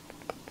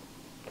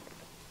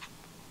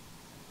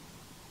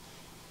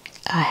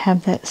 I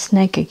have that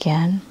snake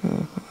again.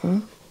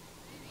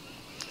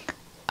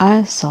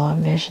 I saw a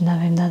vision of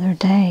him the other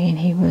day, and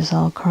he was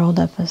all curled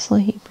up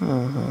asleep.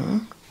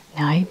 Now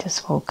he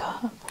just woke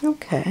up.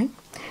 Okay.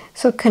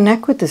 So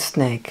connect with the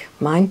snake,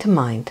 mind to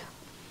mind.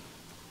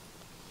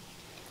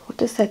 What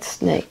does that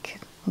snake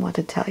want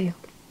to tell you?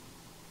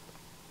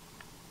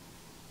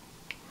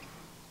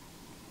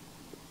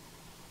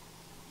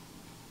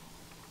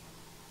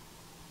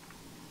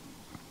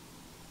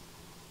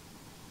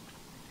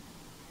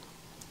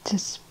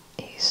 Just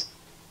he's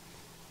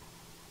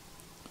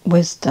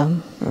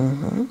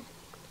wisdom.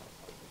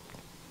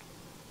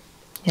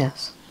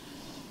 Yes.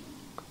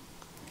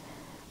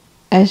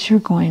 As you're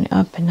going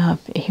up and up,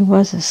 he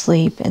was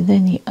asleep, and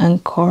then he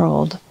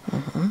uncurled.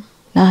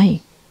 Now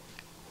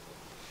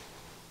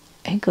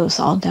it goes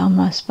all down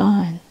my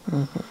spine.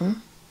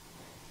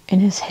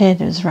 And his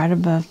head is right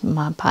above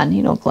my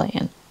pineal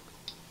gland.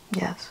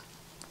 Yes.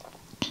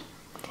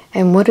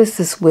 And what is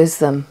this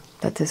wisdom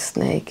that this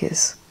snake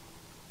is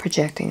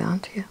projecting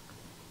onto you?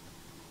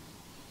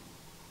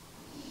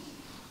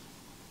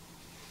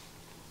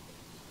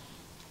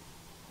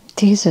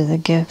 These are the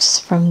gifts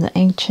from the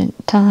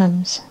ancient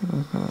times.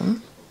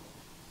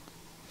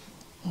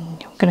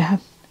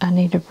 I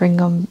need to bring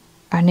them,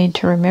 I need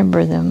to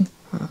remember them.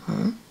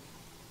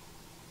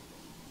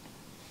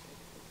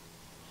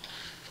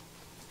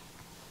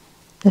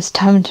 It's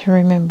time to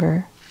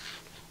remember.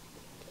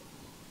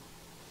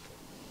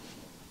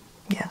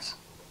 Yes.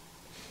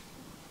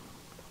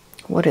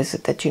 What is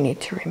it that you need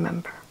to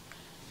remember?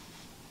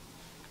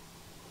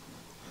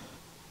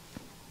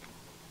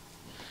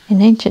 In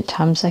ancient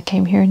times, I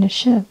came here in a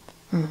ship.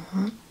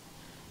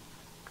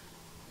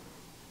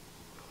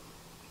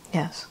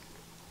 Yes.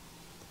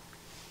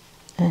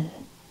 And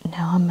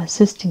now I'm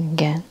assisting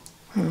again.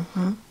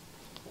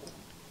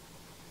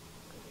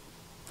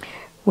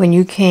 When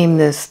you came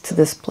to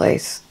this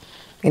place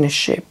in a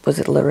ship, was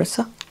it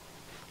Larissa?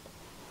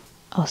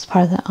 I was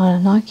part of the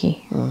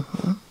Anunnaki.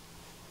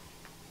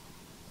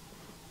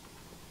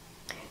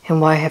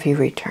 And why have you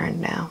returned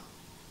now?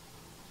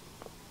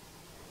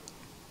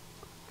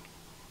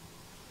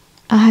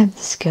 I have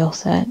the skill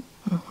set.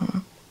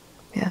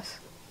 Yes.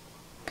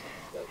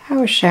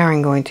 How is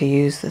Sharon going to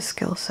use this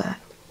skill set?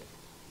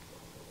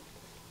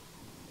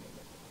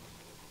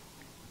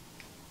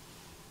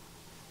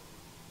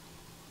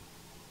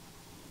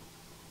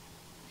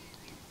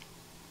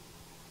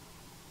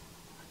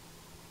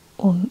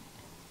 Will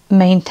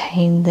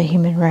maintain the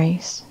human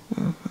race.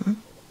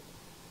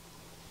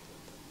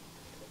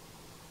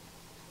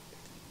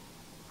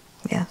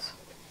 Yes.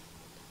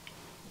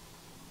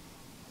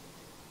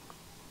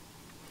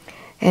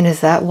 And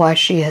is that why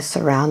she has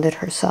surrounded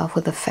herself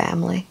with a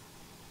family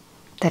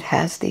that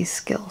has these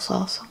skills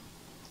also?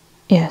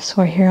 Yes,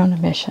 we're here on a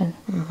mission.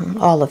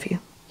 All of you?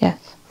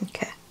 Yes.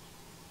 Okay.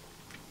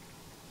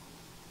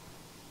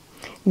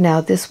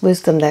 Now, this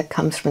wisdom that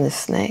comes from the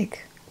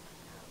snake,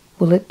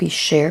 will it be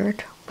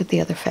shared with the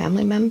other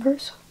family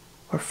members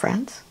or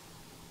friends?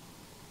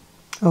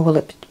 Or will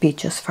it be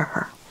just for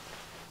her?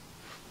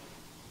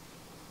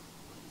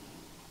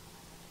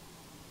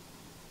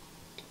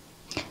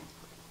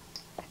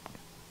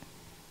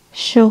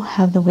 She'll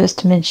have the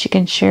wisdom and she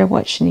can share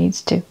what she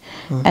needs to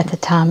at the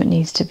time it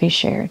needs to be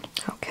shared.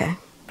 Okay,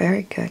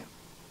 very good.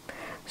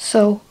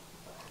 So,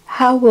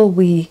 how will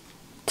we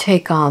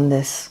take on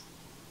this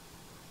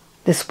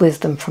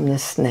wisdom from the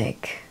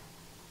snake?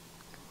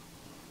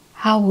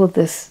 How will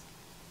this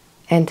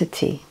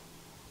entity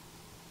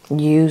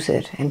use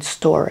it and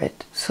store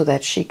it so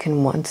that she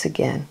can once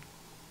again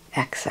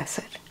access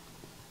it?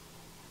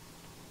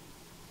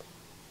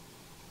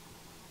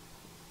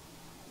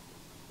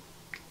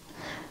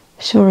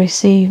 She'll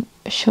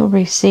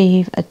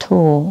receive a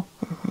tool,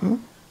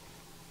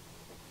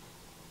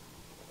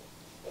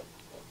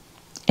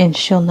 and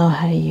she'll know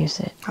how to use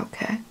it.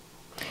 Okay.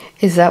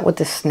 Is that what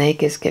the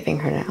snake is giving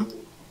her now?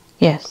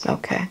 Yes.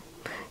 Okay.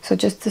 So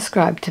just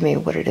describe to me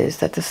what it is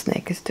that the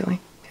snake is doing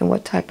and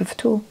what type of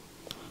tool.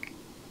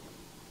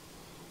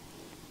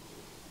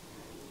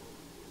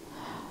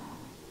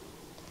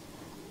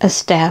 A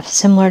staff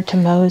similar to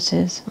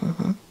Moses.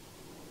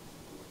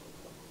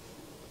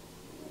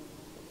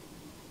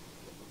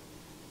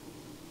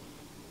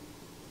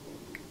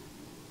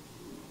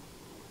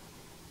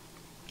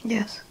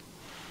 Yes.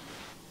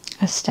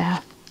 A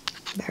staff.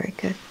 Very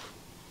good.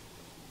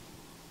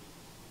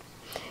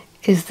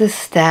 Is this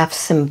staff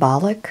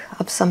symbolic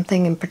of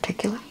something in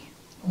particular?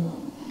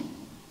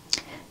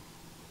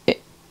 It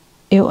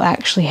will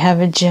actually have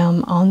a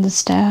gem on the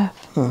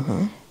staff,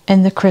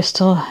 and the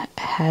crystal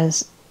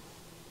has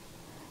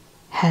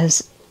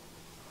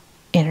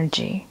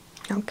energy.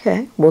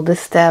 Okay. Will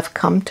this staff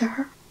come to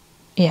her?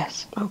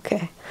 Yes.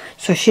 Okay.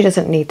 So she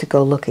doesn't need to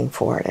go looking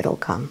for it. It'll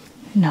come.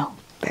 No.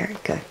 Very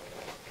good.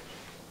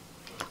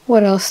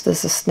 What else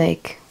does the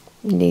snake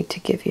need to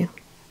give you?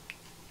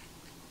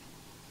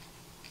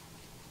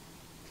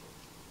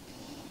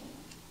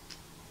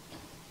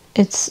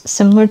 It's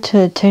similar to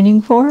a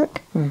tuning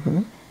fork.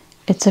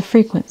 It's a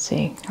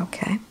frequency.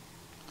 Okay.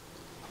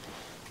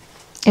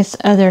 It's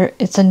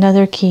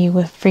another key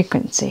with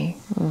frequency.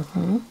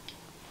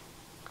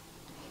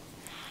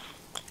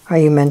 Are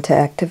you meant to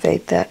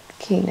activate that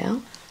key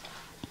now?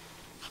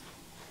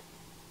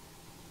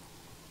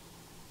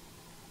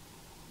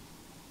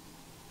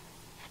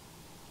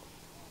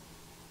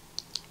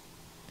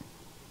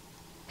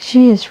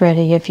 She is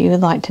ready if you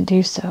would like to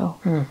do so.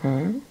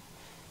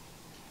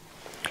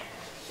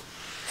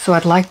 So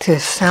I'd like to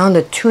sound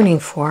a tuning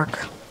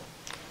fork,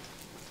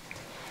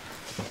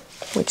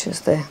 which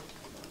is the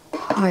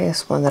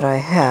highest one that I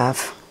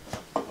have,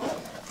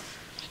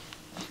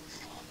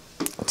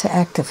 to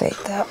activate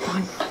that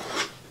one.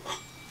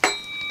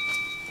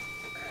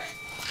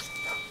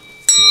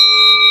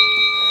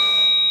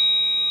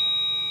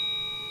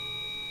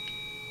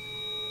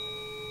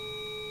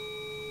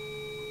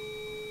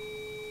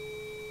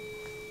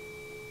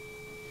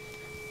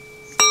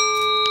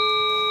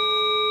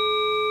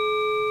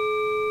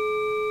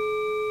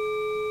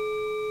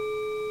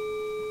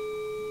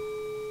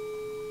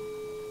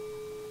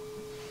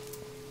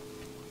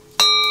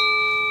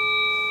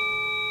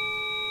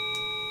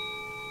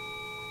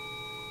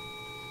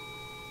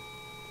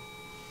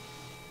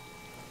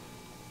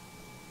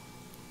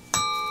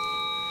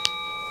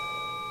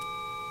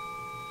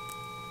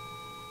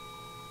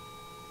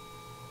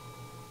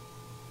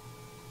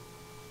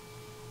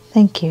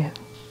 Thank you.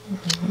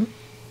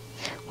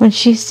 When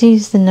she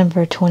sees the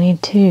number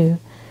 22,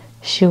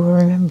 she will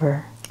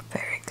remember.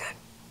 Very good.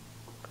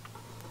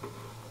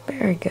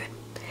 Very good.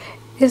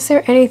 Is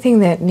there anything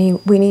that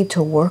we need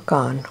to work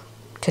on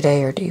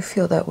today, or do you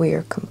feel that we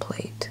are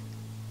complete?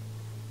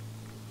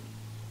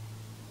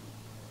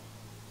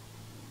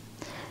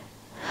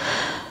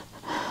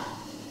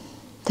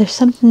 There's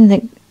something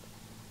that...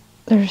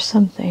 There's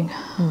something.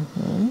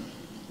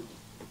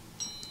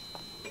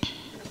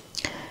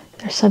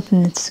 There's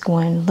something that's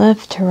going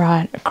left to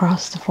right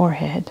across the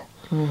forehead.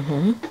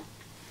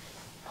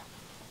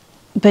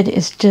 But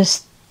it's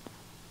just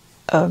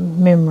a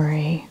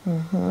memory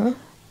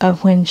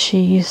of when she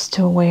used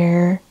to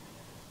wear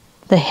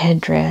the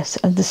headdress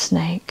of the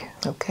snake.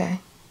 Okay.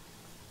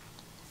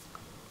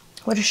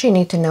 What does she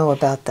need to know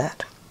about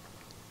that?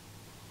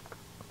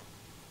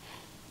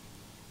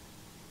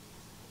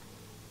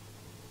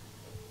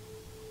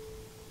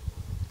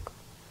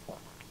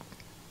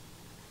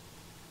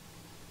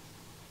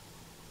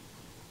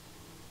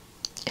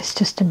 It's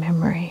just a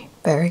memory.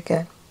 Very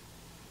good.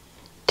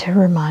 To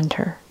remind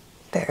her.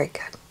 Very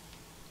good.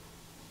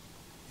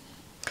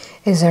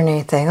 Is there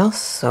anything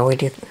else? Are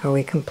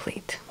we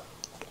complete?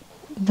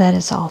 That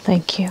is all.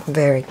 Thank you.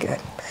 Very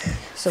good.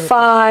 So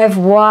 5,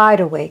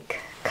 wide awake,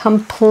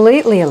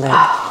 completely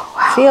alert,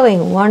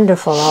 feeling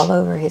wonderful all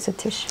over. Here's a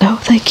tissue. Oh,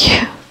 thank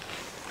you.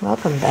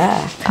 Welcome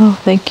back. Oh,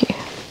 thank you.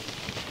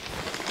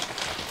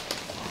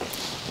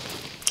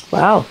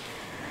 Wow.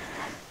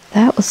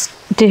 That was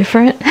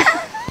different.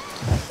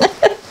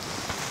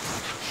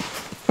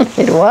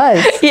 It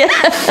was. Yeah.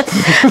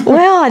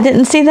 Well, I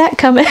didn't see that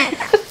coming.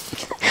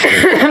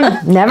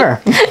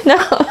 Never.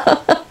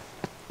 No.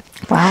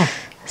 Wow.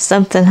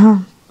 Something, huh?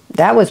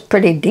 That was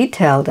pretty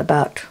detailed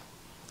about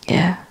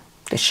the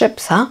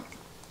ships, huh?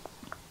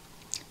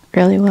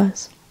 Really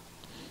was.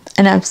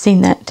 And I've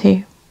seen that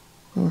too.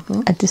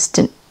 I just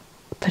didn't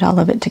put all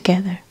of it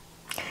together.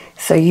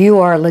 So you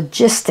are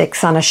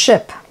logistics on a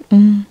ship.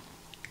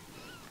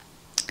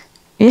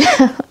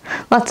 Yeah.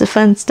 Lots of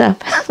fun stuff.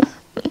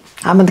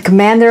 I'm the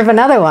commander of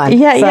another one.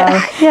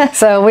 Yeah.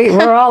 So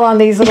we're all on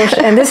these little...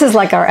 and this is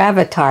like our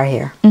avatar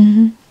here.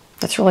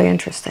 That's really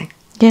interesting.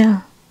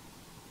 Yeah.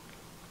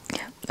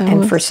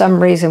 And for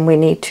some reason we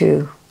need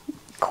to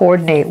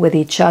coordinate with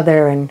each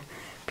other and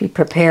be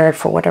prepared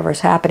for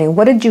whatever's happening.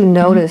 What did you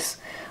notice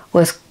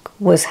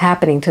was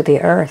happening to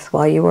the Earth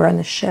while you were on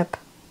the ship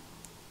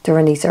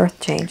during these Earth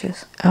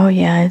changes? Oh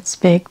yeah, it's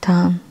big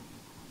time.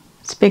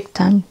 It's big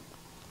time.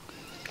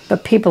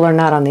 But people are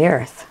not on the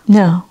Earth.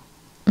 No.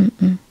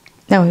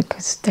 No,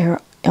 because they're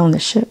on the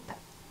ship.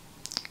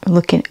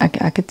 Looking,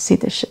 I could see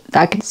the ship.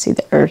 I could see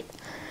the Earth.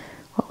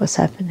 What was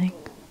happening?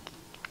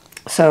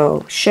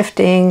 So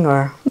shifting,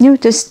 or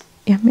just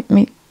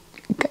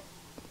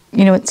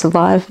it's a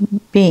live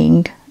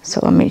being.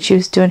 So she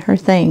was doing her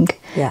thing.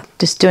 Yeah.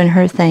 Just doing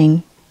her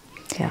thing.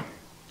 Yeah.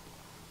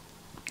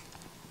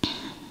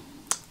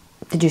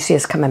 Did you see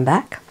us coming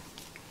back,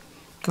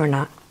 or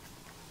not?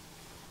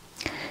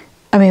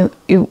 We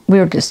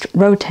were just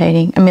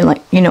rotating.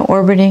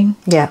 Orbiting.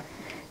 Yeah.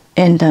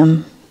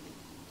 And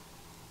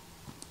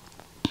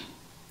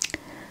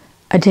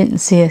I didn't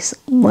see us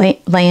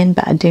land,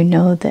 but I do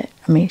know that,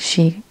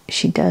 she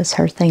does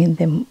her thing, and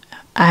then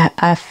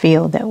I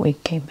feel that we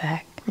came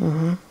back.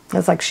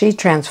 It's like she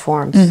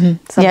transforms.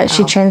 Yeah,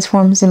 she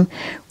transforms, and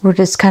we're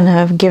just kind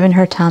of giving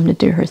her time to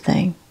do her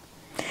thing.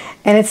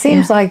 And it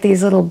seems like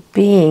these little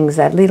beings,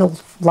 that little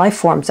life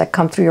forms that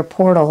come through your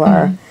portal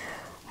are,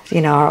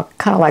 are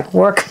kind of like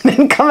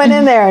workmen coming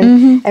in there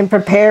and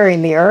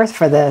preparing the Earth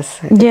for this.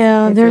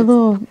 Yeah, they're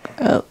little...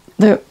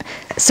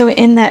 so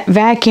in that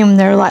vacuum,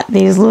 they're like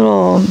these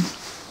little...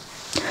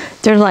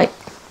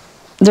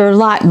 They're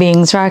light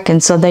beings, right?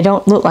 And so they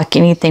don't look like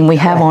anything we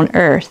have on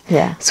Earth.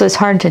 Yeah. So it's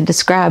hard to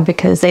describe,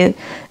 because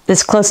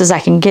as close as I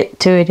can get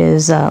to it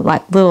is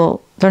like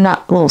little... They're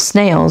not little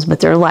snails, but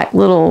they're like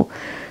little...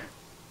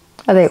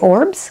 Are they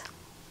orbs?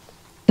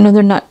 No,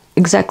 they're not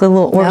exactly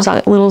little orbs. No?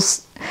 Like little...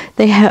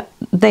 They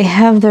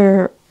have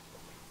their...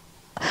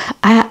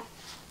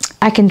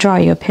 I can draw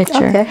you a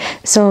picture. Okay.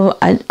 So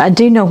I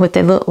do know what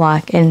they look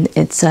like, and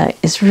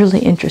it's really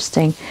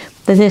interesting.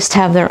 They just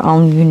have their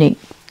own unique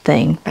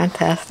thing.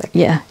 Fantastic.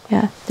 Yeah.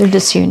 They're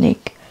just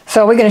unique.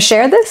 So are we going to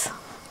share this?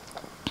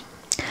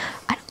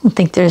 I don't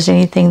think there's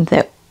anything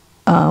that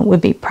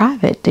would be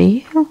private, do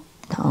you?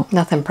 No.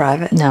 Nothing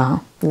private?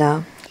 No.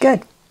 No.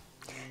 Good.